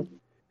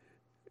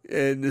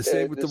 And the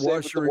same with the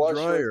washer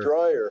and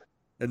dryer.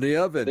 And the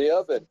oven.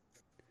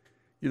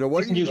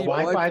 Why do you use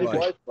Wi-Fi?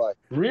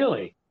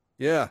 Really?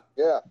 Yeah.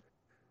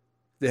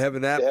 They have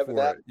an app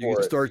for it. You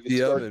can start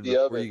the oven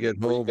before you get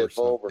home or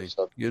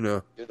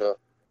something.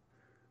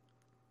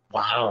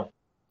 Wow.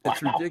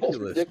 It's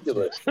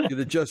ridiculous. You can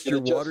adjust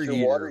your water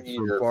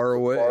heater from far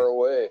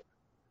away.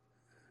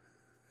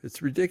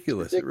 It's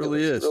ridiculous. It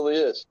really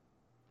is.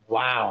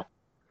 Wow.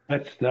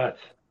 That's nuts.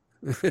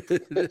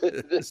 It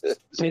is.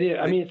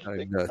 I mean,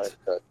 nuts.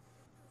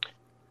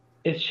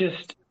 It's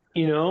just,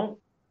 the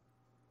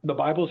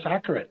Bible's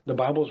accurate. The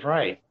Bible's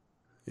right.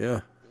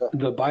 Yeah.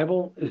 The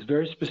Bible is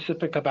very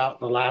specific about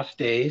the last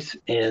days,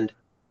 and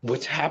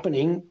what's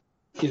happening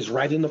is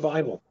right in the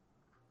Bible.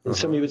 And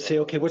somebody would say,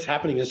 okay, what's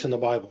happening is in the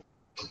Bible.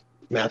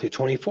 Matthew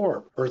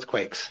 24,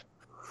 earthquakes.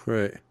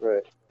 Right.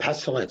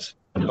 Pestilence,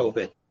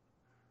 COVID.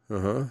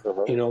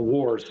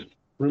 Wars,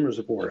 rumors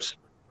of wars.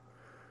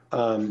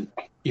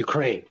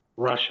 Ukraine,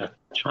 Russia,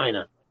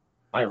 China,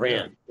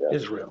 Iran,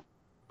 Israel,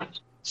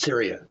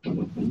 Syria,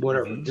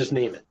 whatever, just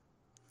name it.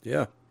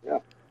 Yeah.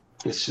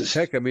 It's just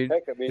heck. I mean,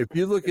 if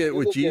you look at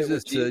what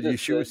Jesus said,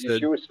 Yeshua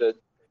said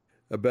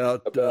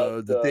about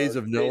the days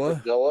of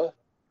Noah,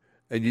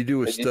 and you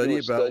do a study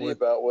about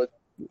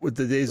what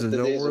the days of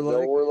Noah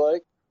were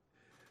like.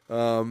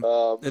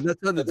 And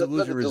that's on the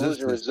delusion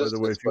resistance, by the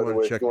way, if you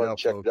want to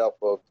check it out,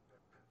 folks.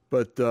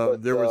 But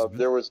there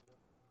was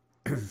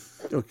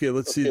okay,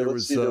 let's see. There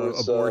was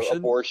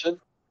abortion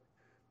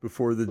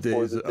before the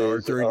days, or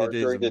during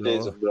the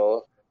days of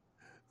Noah.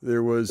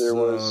 There was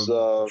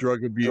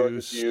drug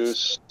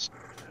abuse.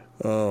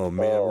 Oh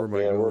man, where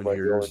am I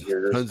going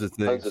here? There's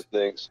tons of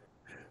things.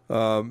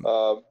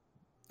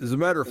 As a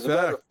matter of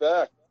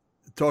fact,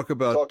 talk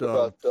about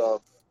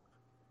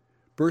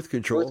birth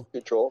control.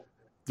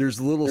 There's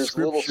a little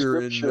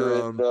scripture in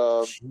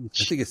I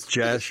think it's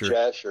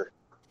Jasher,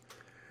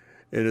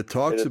 and it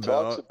talks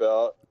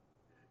about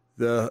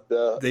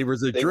there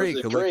was a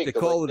drink, they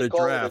call it a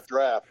draft.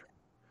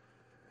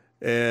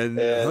 And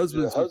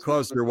husbands would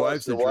cause their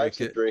wives to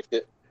drink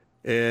it,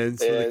 and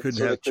so they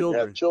couldn't have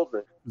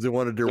children. They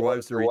wanted their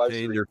wives to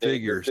retain their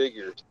figures.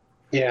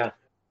 Yeah.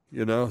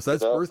 So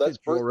that's birth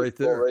control right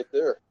there. I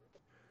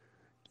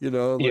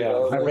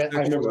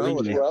remember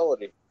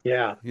reading.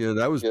 Yeah.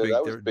 That was big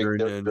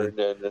during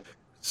then.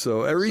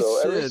 So every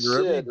sin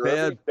or every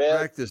bad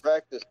practice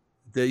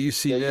that you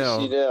see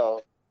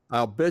now,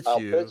 I'll bet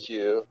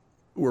you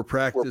were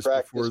practiced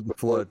before the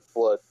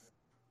flood.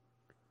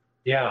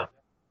 Yeah.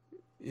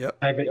 Yep.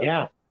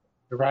 Yeah,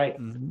 you're right.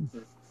 Mm-hmm.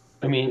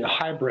 I mean,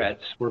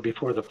 hybrids were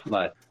before the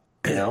flood,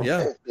 you know?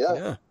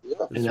 Yeah.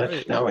 And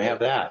that's now we have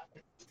that,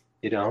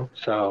 you know?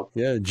 So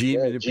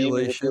gene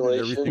manipulation and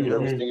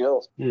everything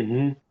else.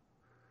 Mm-hmm.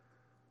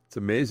 It's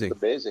amazing.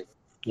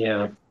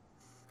 Yeah.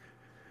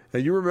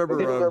 And you remember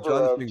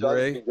Jonathan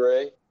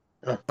Gray?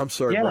 I'm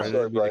sorry, Yeah. Brian. I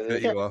didn't mean to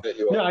cut you off.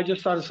 No, I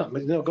just thought of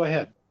something. No, go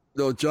ahead.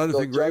 No,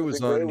 Jonathan Gray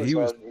was on. He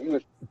was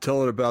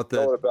telling about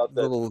that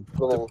little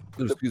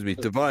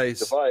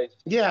device.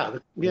 Yeah,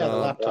 the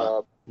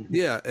laptop.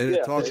 Yeah, and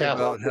it talked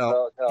about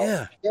how.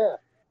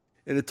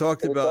 And it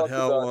talked about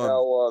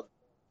how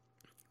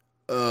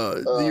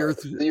the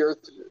Earth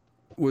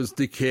was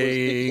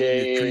decaying,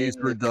 the trees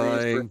were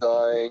dying.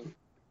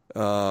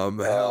 How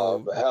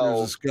there's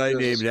this guy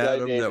named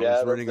Adam that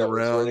was running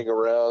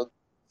around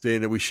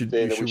saying that we should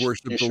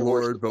worship the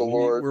Lord, but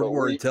we're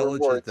more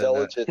intelligent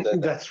than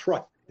that. That's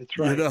right. That's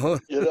right.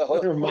 You know?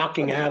 They're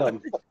mocking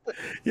Adam.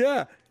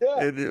 Yeah.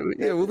 And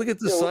well, look at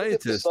the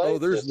scientists. Oh,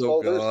 there's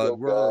no God.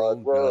 We're our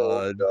own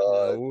God.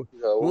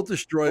 We'll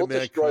destroy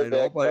mankind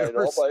all by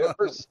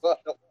ourselves.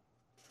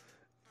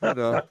 You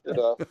know.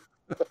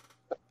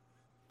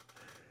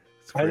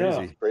 It's crazy.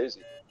 I know.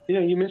 Crazy. You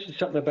know, you mentioned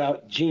something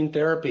about gene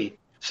therapy.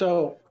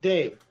 So,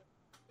 Dave,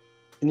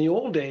 in the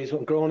old days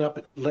when growing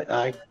up,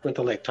 I went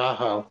to Lake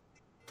Tahoe,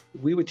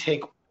 we would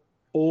take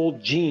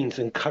old genes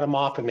and cut them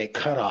off and make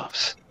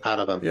cutoffs out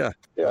of them. Yeah.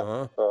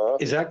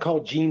 Is that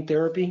called gene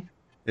therapy?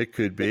 It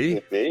could be.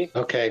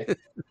 Okay.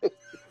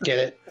 Get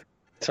it?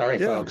 Sorry,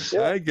 folks.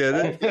 I get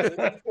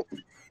it.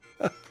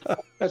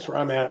 That's where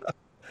I'm at.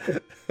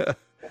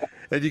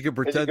 And you can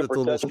pretend that the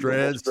little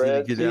strands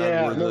didn't get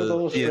out where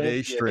the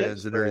DNA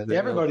strands and everything.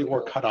 Everybody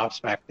wore cutoffs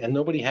back then.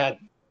 Nobody had,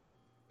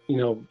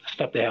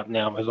 stuff they have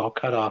now. It was all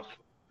cut off.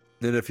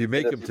 And if you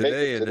make them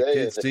today and the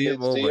kids see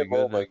them,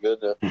 oh my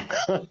goodness.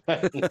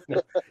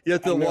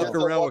 Yet they'll walk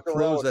around with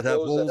clothes that have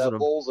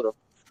holes in them.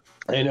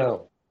 I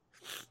know.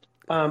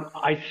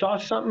 I saw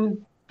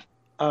something.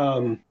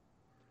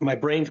 My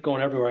brain's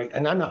going everywhere,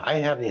 and I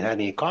haven't had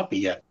any coffee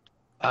yet.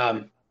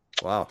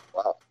 Wow.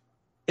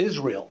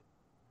 Israel.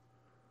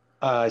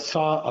 I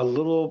saw a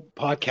little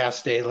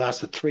podcast today. It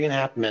lasted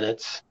 3.5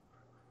 minutes.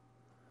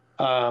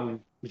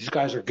 These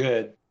guys are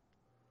good.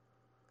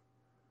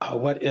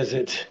 What is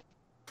it?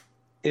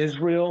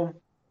 Israel,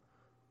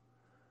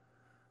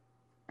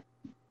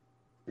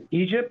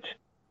 Egypt,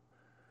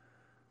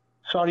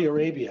 Saudi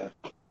Arabia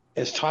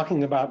is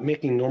talking about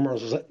making normal.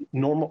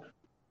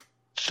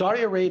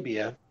 Saudi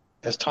Arabia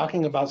is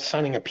talking about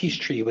signing a peace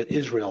treaty with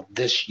Israel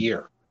this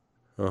year.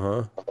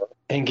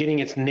 And getting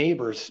its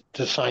neighbors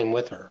to sign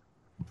with her.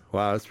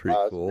 Wow, that's pretty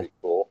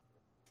cool.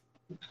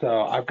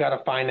 So I've got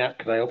to find that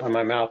because I opened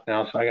my mouth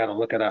now, so I got to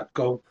look it up.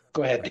 Go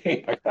ahead,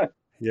 Dave.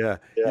 Yeah.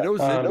 You know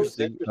what's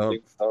interesting?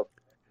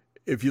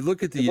 If you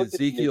look at the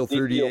Ezekiel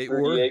 38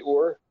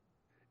 war,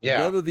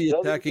 none of the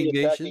attacking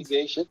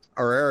nations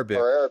are Arabic.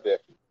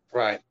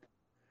 Right.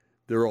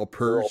 They're all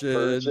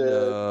Persian,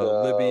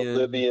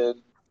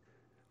 Libyan,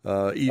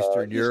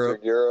 Eastern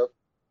Europe,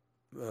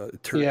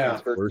 Turkey,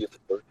 of course.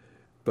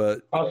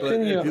 But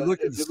if you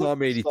look at the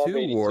Psalm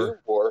 82 war,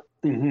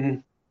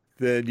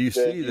 then you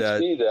see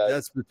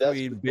that's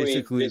between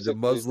basically the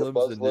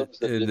Muslims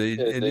and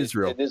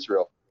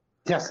Israel.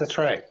 Yes, that's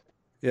right.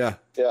 Yeah,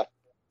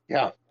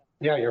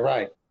 you're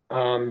right.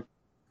 I'm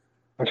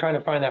trying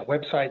to find that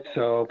website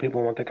so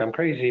people won't think I'm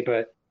crazy,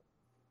 but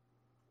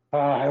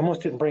I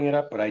almost didn't bring it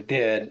up, but I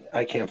did.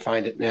 I can't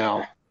find it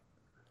now.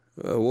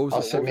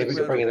 I'll say maybe we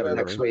can bring it up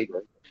next week.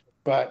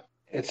 But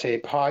it's a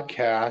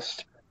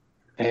podcast,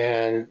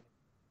 and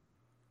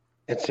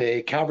it's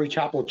a Calvary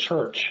Chapel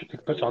church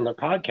that puts on their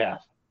podcast.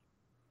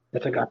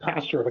 It's a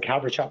pastor of a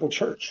Calvary Chapel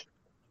church.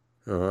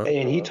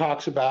 And he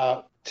talks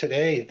about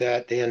today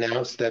that they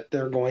announced that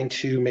they're going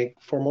to make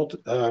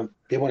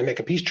they want to make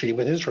a peace treaty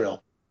with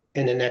Israel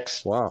in the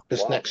next,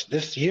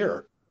 this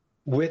year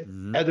with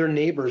other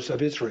neighbors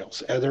of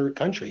Israel's, other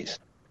countries.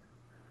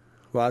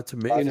 Wow, that's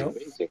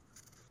amazing.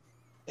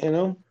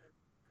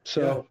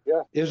 So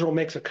Israel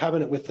makes a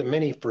covenant with the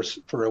many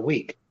for a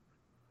week.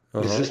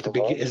 Is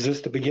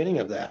this the beginning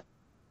of that?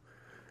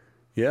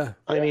 Yeah.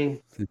 I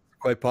mean,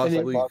 quite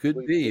possibly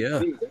could be,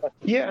 yeah.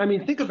 Yeah, I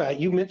mean, think about it.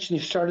 You mentioned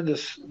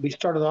we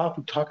started off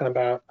talking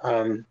about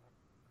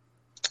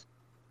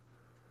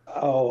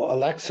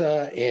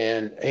Alexa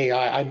and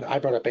AI. I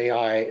brought up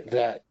AI,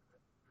 that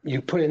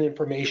you put in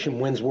information,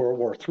 when's World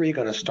War III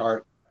going to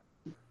start,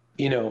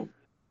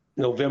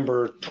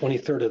 November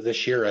 23rd of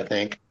this year, I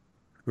think.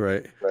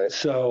 Right.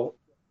 So,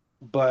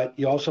 but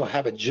you also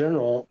have a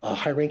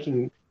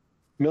high-ranking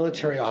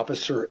military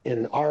officer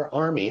in our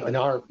army, in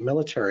our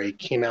military,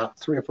 came out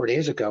 3 or 4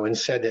 days ago and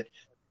said that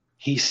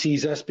he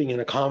sees us being in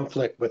a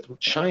conflict with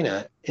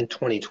China by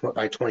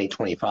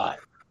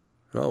 2025.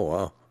 Oh,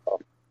 wow.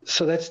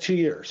 So that's 2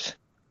 years.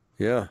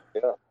 Yeah.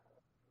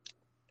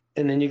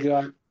 And then you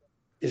got,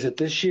 is it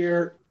this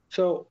year?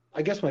 So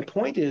I guess my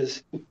point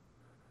is,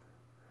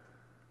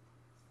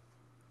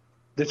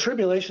 the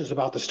tribulation is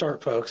about to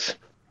start, folks.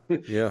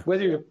 Yeah.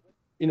 Whether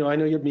you're, I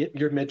know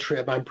you're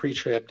mid-trib, I'm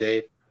pre-trib,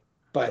 Dave,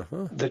 but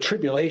the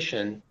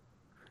tribulation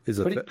is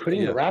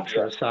putting the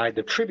rapture aside,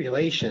 the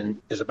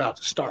tribulation is about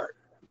to start.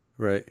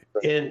 Right.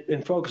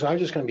 And folks, I'm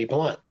just going to be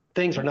blunt.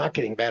 Things are not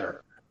getting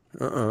better.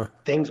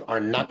 Things are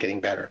not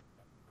getting better.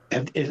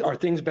 Are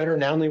things better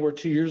now than they were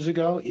 2 years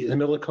ago in the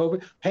middle of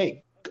COVID?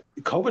 Hey,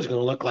 COVID's going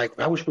to look like,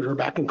 I wish we were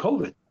back in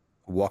COVID.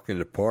 Walk in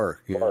the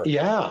park. Yeah.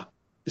 Yeah.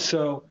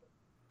 So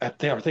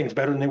are things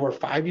better than they were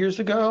 5 years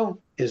ago?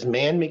 Is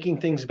man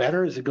making things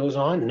better as it goes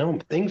on? No,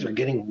 things are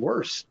getting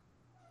worse.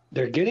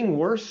 They're getting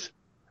worse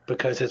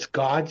because it's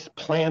God's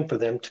plan for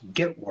them to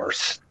get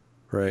worse.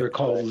 Right. They're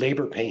called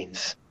labor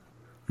pains.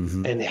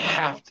 And it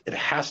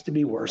has to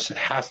be worse. It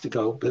has to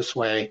go this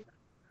way.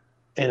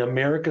 And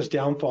America's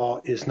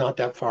downfall is not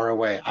that far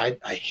away.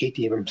 I hate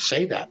to even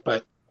say that,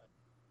 but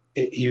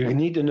you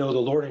need to know the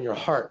Lord in your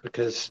heart,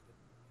 because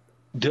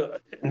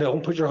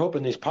don't put your hope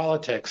in these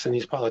politics and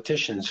these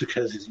politicians,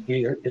 because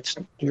you're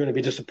going to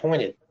be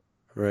disappointed.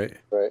 Right.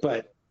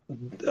 But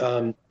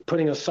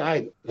putting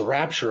aside the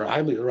rapture,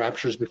 I believe the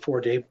rapture is before.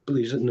 Dave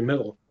believes it in the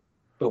middle,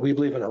 but we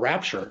believe in a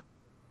rapture.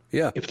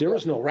 Yeah. If there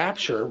was no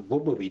rapture,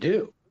 what would we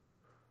do?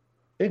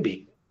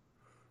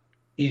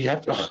 You'd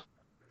have to.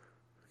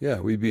 Yeah,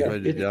 we'd be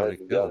headed down.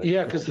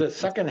 Yeah, because the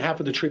second half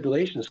of the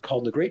tribulation is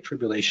called the Great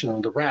Tribulation, or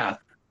the wrath.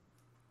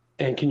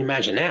 And can you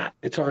imagine that?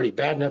 It's already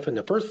bad enough in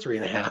the first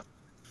 3.5.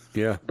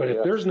 Yeah. But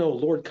if there's no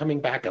Lord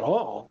coming back at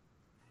all,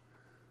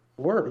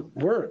 we're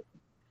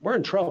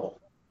in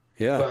trouble.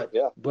 Yeah.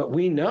 But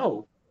we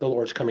know the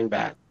Lord's coming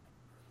back.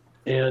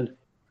 And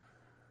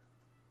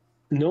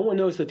no one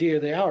knows the day or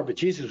the hour, but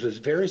Jesus was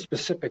very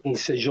specific. He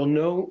says, you'll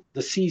know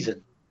the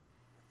season.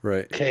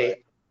 Right.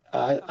 Okay.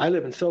 I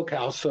live in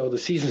SoCal, so the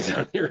seasons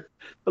down here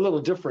a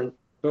little different,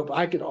 but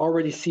I could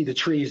already see the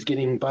trees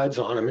getting buds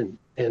on them.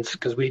 And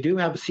because we do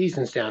have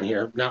seasons down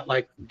here, not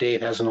like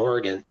Dave has in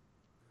Oregon,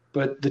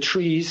 but the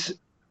trees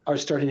are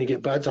starting to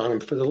get buds on them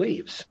for the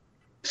leaves.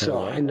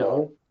 So I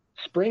know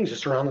spring's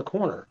just around the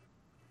corner.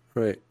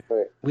 Right.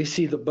 We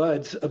see the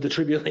buds of the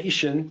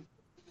tribulation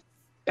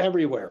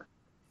everywhere.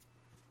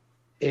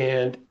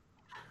 And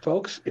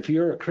folks, if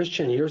you're a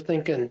Christian, you're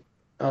thinking,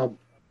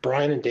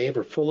 Brian and Dave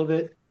are full of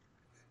it.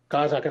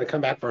 God's not going to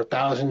come back for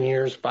 1,000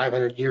 years,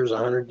 500 years,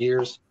 100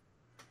 years.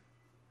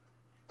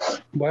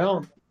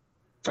 Well,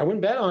 I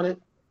wouldn't bet on it.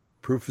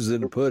 Proof is in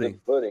the pudding.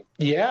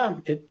 Yeah.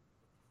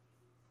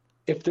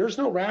 If there's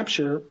no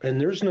rapture and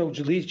there's no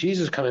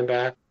Jesus coming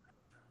back,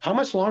 how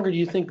much longer do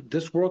you think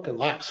this world can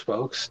last,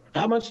 folks?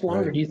 How much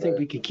longer do you think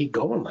we can keep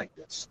going like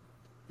this?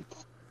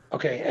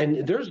 Okay,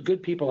 and there's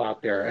good people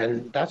out there,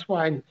 and that's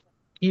why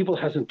evil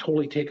hasn't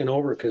totally taken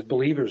over, because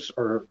believers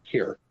are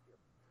here,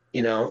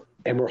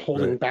 and we're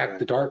holding back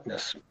the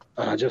darkness,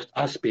 just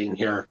us being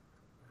here.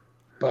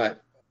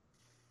 But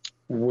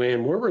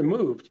when we're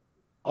removed,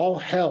 all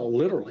hell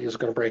literally is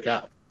going to break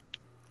out.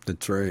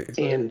 That's right.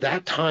 And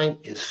that time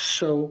is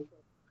so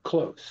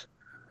close.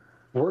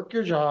 Work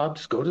your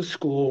jobs, go to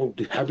school,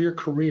 have your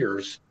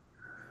careers,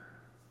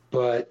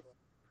 but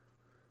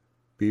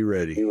be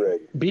ready.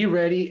 Be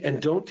ready,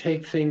 and don't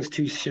take things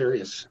too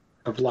serious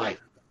of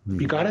life.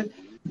 You got it?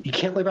 You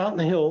can't live out in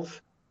the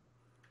hills,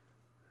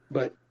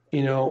 but,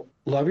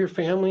 love your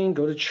family and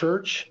go to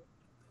church.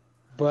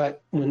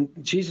 But when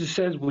Jesus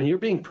says, when you're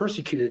being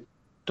persecuted,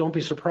 don't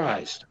be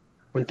surprised.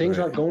 When things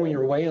aren't going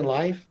your way in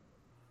life,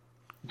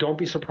 don't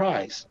be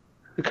surprised.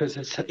 Because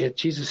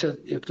Jesus said,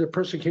 if they're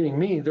persecuting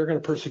me, they're going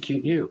to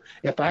persecute you.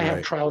 If I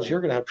have trials,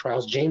 you're going to have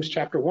trials. James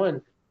chapter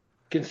 1,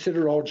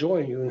 consider all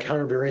joy when you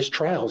encounter various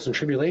trials and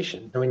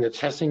tribulation, knowing that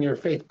testing your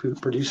faith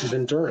produces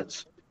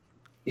endurance.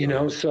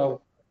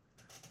 So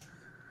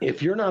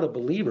if you're not a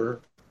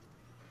believer,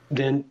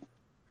 then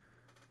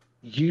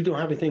you don't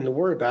have anything to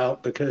worry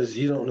about, because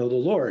you don't know the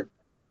Lord.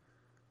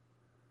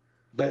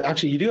 But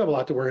actually, you do have a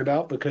lot to worry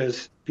about,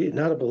 because if you're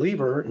not a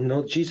believer and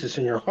know Jesus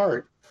in your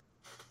heart,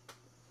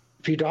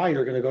 if you die,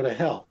 you're going to go to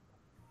hell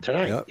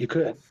tonight. You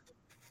could.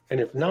 And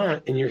if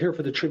not, and you're here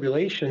for the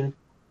tribulation,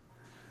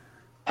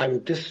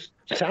 I'm just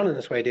sounding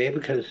this way, Dave,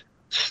 because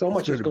so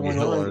much is going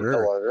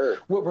on.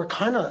 We're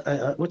kind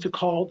of, what's it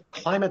called?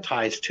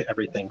 Climatized to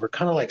everything. We're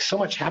kind of like, so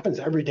much happens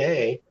every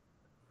day.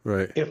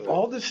 Right. If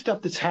all this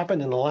stuff that's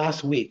happened in the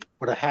last week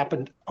would have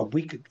happened a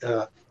week,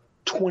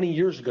 20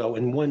 years ago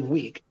in 1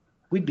 week,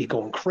 we'd be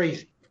going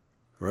crazy.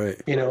 Right.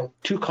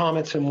 2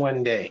 comets in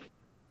 1 day.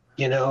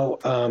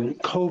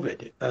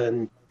 COVID,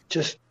 and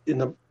just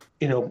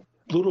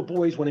little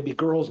boys want to be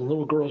girls and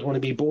little girls want to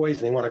be boys,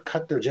 and they want to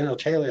cut their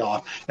genitalia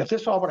off. If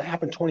this all would have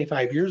happened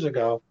 25 years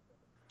ago,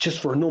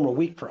 just for a normal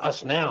week for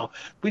us now,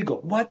 we'd go,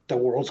 what the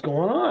world's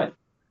going on?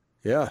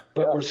 Yeah.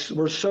 But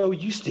we're so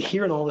used to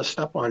hearing all this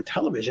stuff on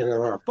television and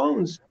on our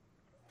phones,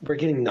 we're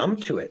getting numb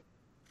to it.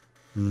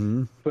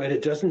 Mm-hmm. But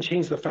it doesn't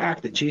change the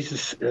fact that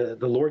Jesus, the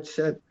Lord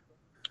said,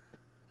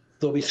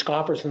 there'll be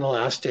scoffers in the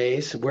last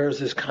days. Where is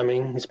this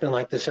coming? It's been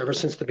like this ever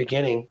since the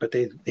beginning, but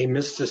they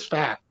missed this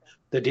fact.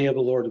 The day of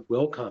the Lord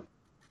will come.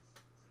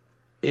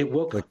 It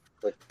will come.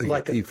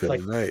 like a thief in the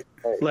night.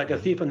 Like a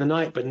thief in the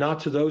night, but not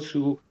to those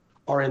who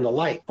are in the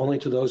light, only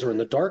to those who are in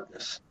the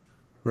darkness.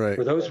 Right.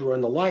 For those who are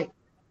in the light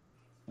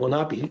will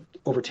not be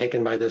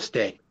overtaken by this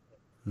day.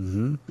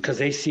 Mm-hmm. Because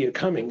they see it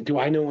coming. Do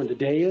I know when the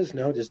day is?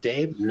 No. Does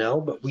Dave? No.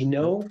 But we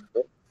know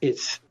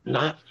it's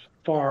not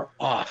far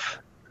off.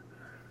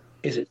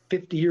 Is it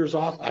 50 years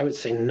off? I would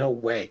say no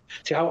way.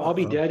 See, I'll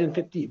be dead in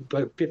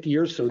 50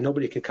 years, so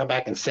nobody can come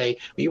back and say,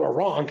 you are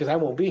wrong, because I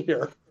won't be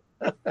here.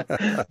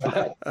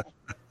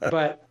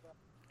 but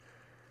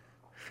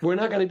we're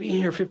not going to be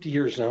here 50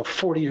 years now,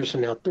 40 years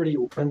from now, 30.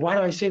 And why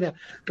do I say that?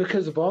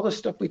 Because of all the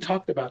stuff we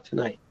talked about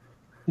tonight.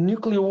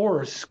 Nuclear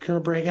war is going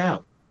to break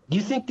out. Do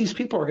you think these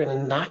people are going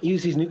to not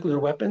use these nuclear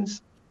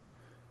weapons?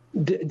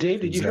 Dave,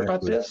 did you hear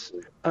about this?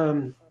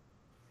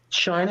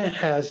 China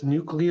has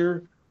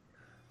nuclear.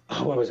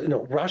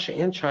 Russia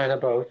and China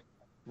both.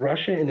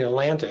 Russia in the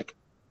Atlantic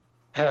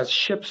has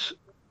ships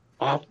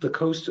off the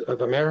coast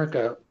of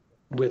America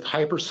with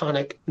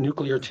hypersonic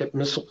nuclear-tipped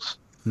missiles.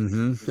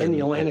 Mm-hmm. In the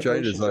Atlantic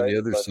Ocean. China's on the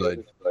other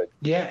side.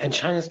 Yeah, and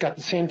China's got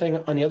the same thing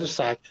on the other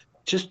side.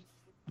 Just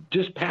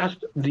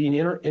past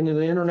into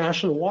the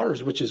international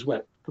waters, which is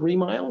what, 3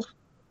 miles?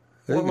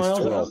 4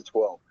 miles?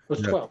 12. It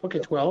was 12. Okay,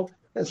 12.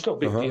 That's still a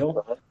big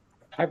deal.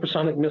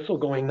 Hypersonic missile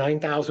going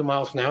 9,000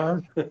 miles an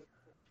hour.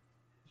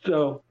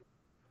 So,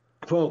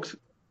 folks,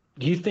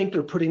 do you think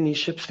they're putting these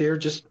ships there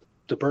just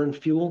to burn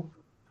fuel?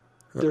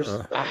 There's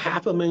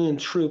 500,000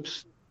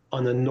 troops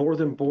on the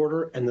northern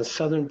border and the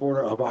southern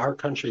border of our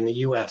country in the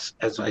U.S.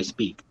 as I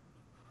speak.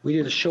 We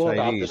did a show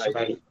about this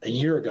about a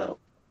year ago.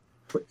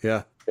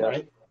 Yeah.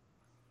 Right?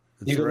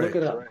 You can look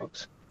it up,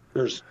 folks.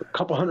 There's a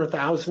couple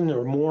 100,000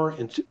 or more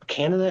in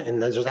Canada,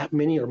 and there's that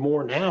many or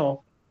more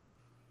now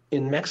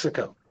in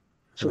Mexico.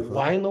 So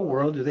why in the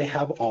world do they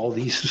have all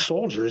these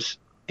soldiers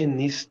in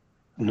the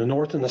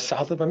north and the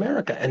south of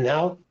America? And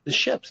now the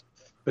ships,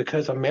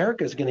 because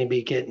America is going to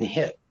be getting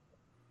hit.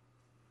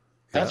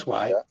 That's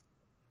why. Yeah.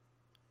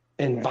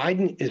 And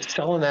Biden is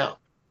selling out.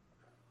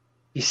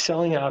 He's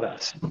selling out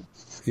us.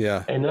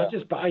 Yeah. And not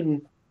just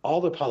Biden,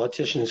 all the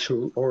politicians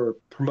who are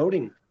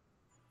promoting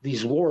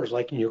these wars,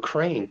 like in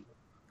Ukraine,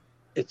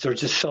 they're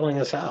just selling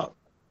us out.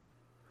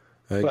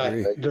 I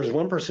agree. There's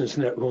one person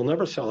who will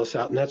never sell us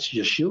out, and that's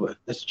Yeshua.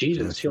 That's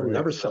Jesus. That's He'll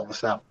never sell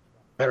us out.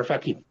 Matter of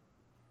fact,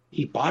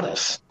 he bought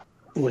us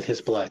with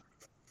his blood.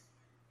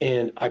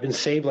 And I've been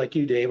saved like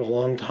you, Dave, a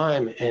long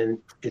time, and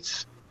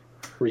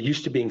we're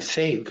used to being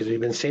saved because we've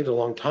been saved a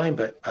long time.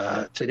 But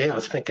today I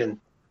was thinking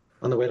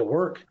on the way to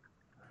work,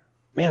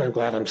 man, I'm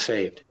glad I'm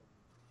saved.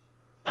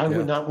 I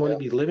would not want to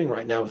be living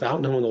right now without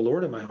knowing the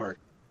Lord in my heart.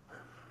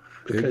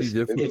 Because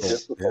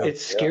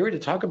it's scary to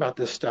talk about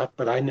this stuff,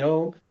 but I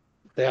know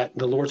that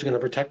the Lord's going to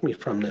protect me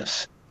from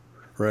this.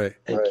 Right.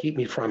 And keep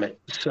me from it.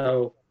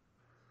 So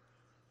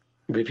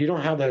if you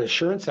don't have that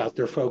assurance out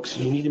there, folks,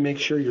 you need to make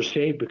sure you're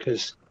saved,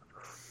 because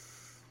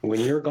when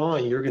you're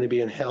gone, you're going to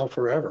be in hell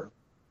forever.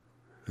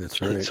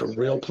 That's right. It's a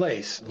real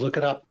place. Look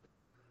it up.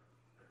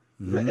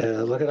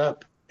 Mm-hmm. Look it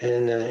up.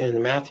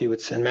 In Matthew,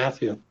 it's in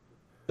Matthew.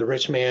 The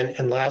rich man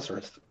and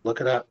Lazarus. Look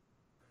it up.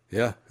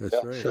 Yeah,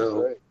 that's right.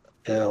 So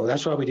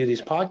that's why we do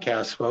these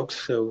podcasts, folks.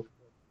 So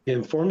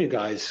inform you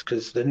guys,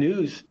 because the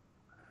news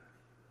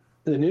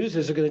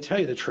isn't going to tell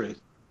you the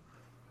truth.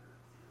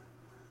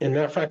 And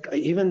matter of fact,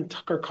 even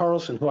Tucker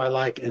Carlson, who I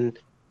like, and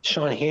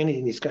Sean Hannity,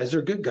 and these guys,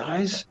 they're good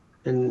guys,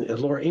 and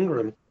Laura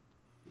Ingraham.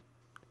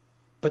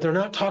 But they're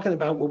not talking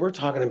about what we're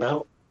talking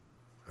about.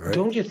 Right.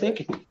 Don't you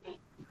think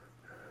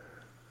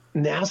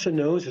NASA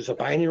knows there's a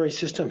binary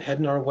system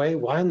heading our way?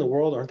 Why in the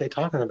world aren't they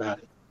talking about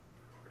it?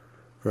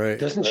 Right.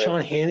 Doesn't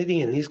Sean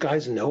Hannity and these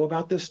guys know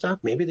about this stuff?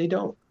 Maybe they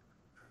don't.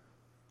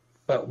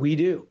 But we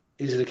do.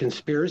 Is it a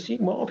conspiracy?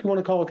 Well, if you want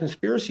to call it a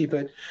conspiracy,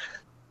 but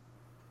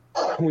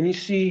when you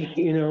see,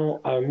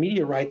 a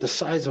meteorite the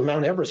size of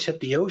Mount Everest hit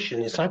the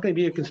ocean, it's not going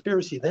to be a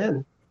conspiracy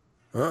then.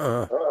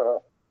 That's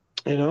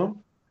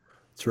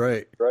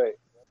right.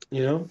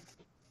 Yeah.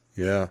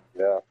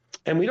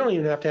 And we don't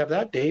even have to have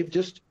that, Dave.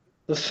 Just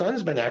the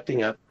sun's been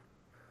acting up.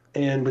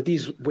 And with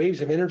these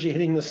waves of energy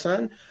hitting the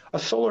sun, a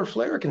solar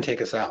flare can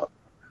take us out.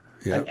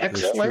 Yeah, an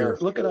X-flare,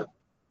 look it up.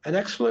 An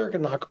X-flare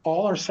can knock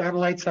all our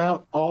satellites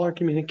out, all our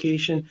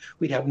communication.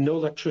 We'd have no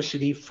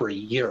electricity for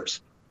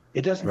years.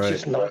 It doesn't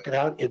just knock it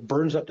out. It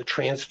burns up the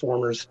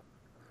transformers.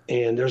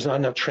 And there's not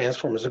enough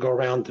transformers to go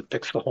around to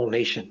fix the whole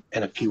nation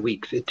in a few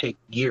weeks. It'd take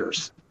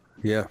years.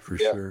 Yeah, for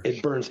sure.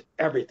 It burns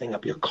everything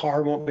up. Your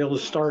car won't be able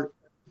to start.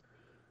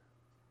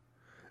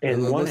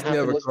 And unless you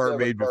have a car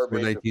made before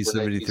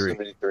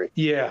 1973.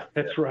 Yeah,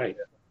 that's right.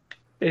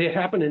 It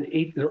happened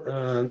in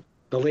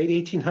the late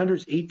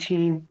 1800s,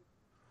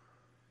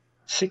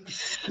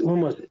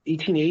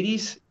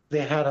 1880s.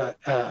 They had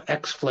a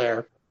X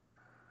flare,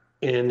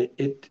 and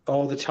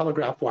all the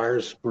telegraph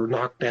wires were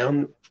knocked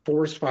down.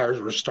 Forest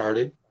fires were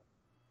started,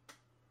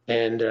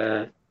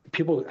 and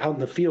people out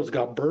in the fields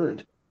got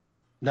burned,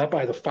 not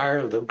by the fire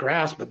of the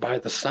grass, but by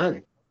the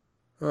sun.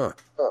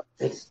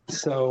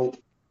 So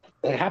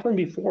it happened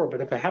before, but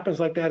if it happens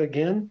like that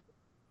again,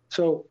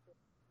 so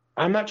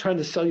I'm not trying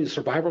to sell you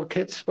survival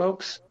kits,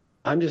 folks.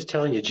 I'm just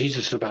telling you,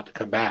 Jesus is about to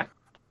come back.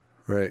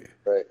 Right.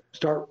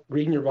 Start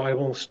reading your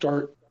Bible.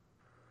 Start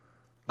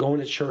going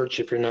to church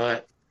if you're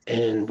not,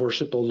 and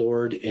worship the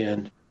Lord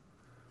and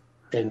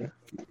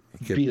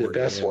be the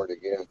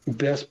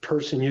best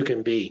person you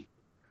can be.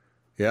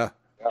 Yeah.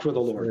 For the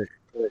Lord.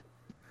 Right.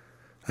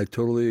 I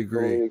totally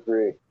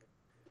agree.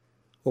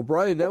 Well,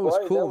 Brian, that was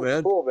cool,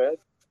 man.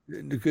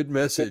 Good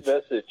message.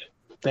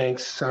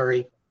 Thanks.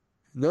 Sorry.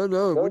 No.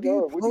 What are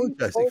you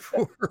apologizing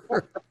for?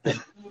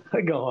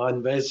 I go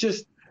on, but it's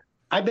just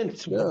I've been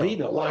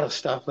reading a lot of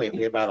stuff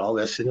lately about all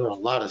this and doing a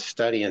lot of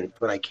studying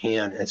when I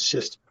can. It's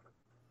just,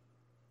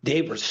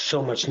 Dave, there's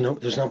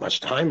not much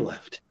time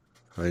left.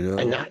 I know.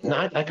 And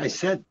not like I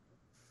said,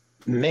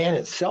 man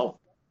itself.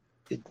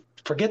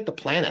 Forget the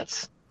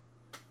planets.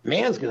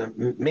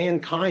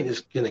 Mankind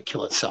is gonna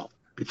kill itself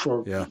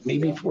before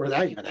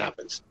that even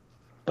happens.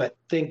 But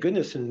thank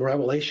goodness in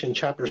Revelation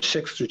chapter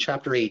 6 through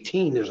chapter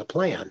 18, there's a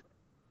plan.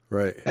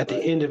 Right. At the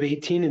end of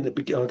 18,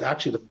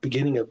 actually the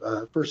beginning of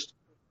first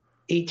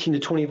 18 to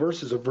 20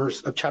 verses of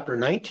chapter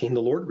 19,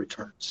 the Lord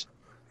returns.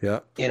 Yeah.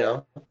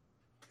 Yeah.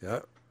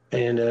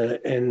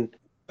 And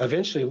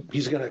eventually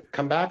he's going to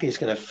come back. He's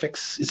going to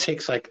fix. It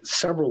takes like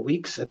several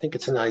weeks. I think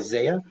it's in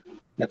Isaiah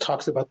that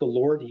talks about the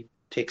Lord. He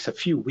takes a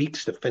few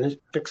weeks to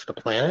fix the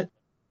planet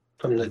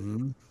from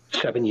the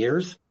 7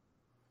 years.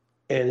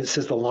 And it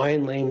says the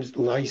lion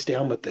lies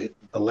down with the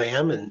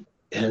lamb, and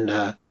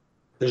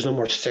there's no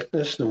more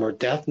sickness, no more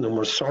death, no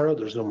more sorrow.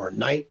 There's no more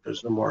night.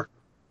 There's no more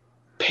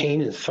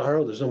pain and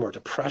sorrow. There's no more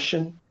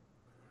depression.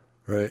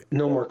 Right.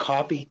 No more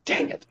coffee.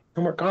 Dang it.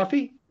 No more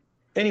coffee?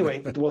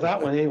 Anyway, I got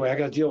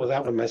to deal with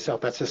that one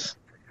myself. That's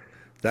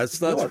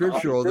not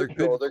scriptural. There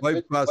could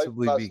quite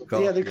possibly be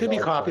coffee. Yeah, there could be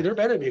coffee. There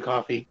better be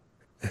coffee.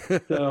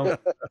 So,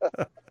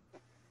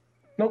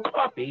 no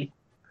coffee.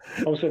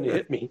 All of a sudden it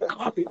hit me.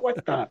 Coffee,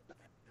 what the?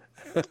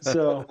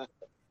 So.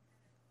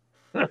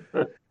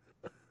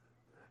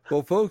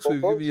 Well, folks,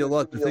 we've given you a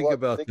lot to think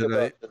about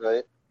tonight.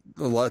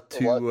 A lot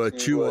to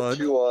chew on,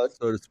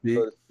 so to speak.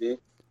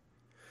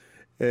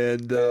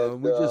 And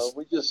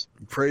we just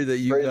pray that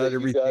you got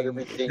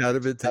everything out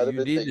of it that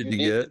you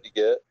needed to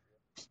get.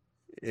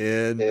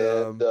 And,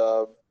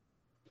 well,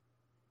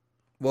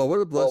 what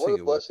a blessing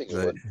it was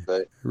tonight.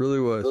 It really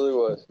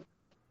was.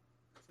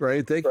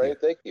 Brian, thank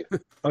you.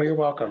 Oh, you're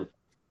welcome.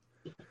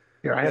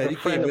 Here, I have a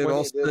friend that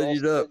all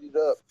studied up.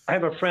 I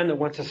have a friend that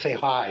wants to say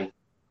hi.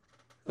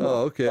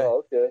 Oh, okay.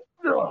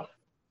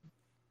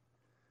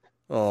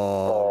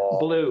 Oh,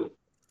 Blue.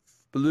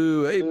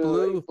 Hey,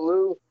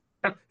 Blue.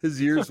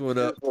 His ears went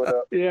up.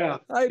 Yeah.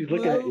 Hi, She's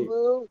looking at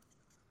you.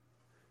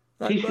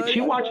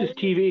 She watches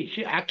TV.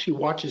 She actually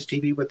watches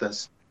TV with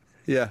us.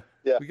 Yeah.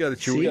 We got a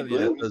Chihuahua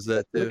that does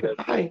that too.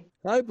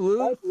 Hi,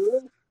 Blue.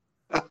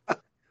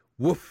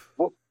 Woof.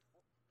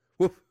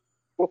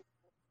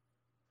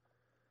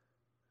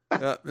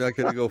 Not going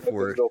to go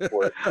for it.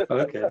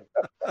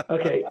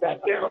 Okay. Back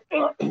down.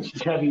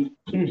 She's heavy.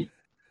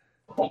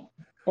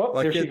 Well,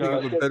 I can't think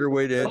of a better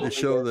way to end the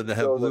show than to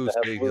have Blue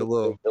saying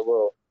hello.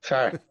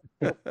 Sorry.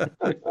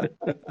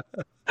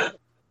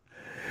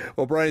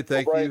 Well, Brian,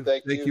 thank you.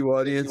 Thank you,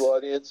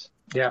 audience.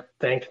 Yeah.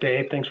 Thanks,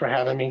 Dave. Thanks for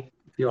having me.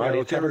 The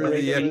audience. Have a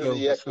great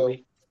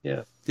week.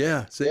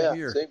 Yeah. Same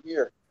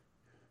here.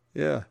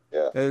 Yeah.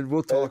 And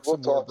we'll talk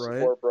some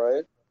more,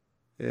 Brian.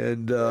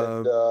 And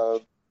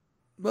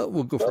well,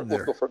 we'll go from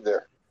there.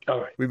 All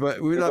right. We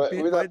might not be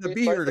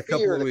here in a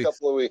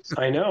couple of weeks.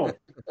 I know.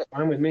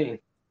 Fine with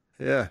me.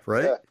 Yeah.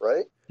 Right.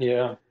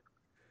 Yeah.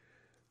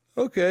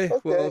 Okay.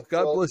 Well,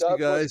 God bless you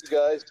guys.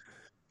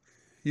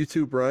 You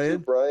too,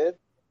 Brian.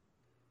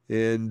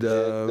 And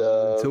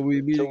until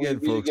we meet again,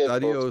 folks.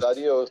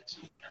 Adios.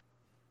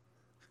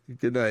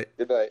 Good night.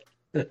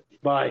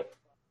 Bye.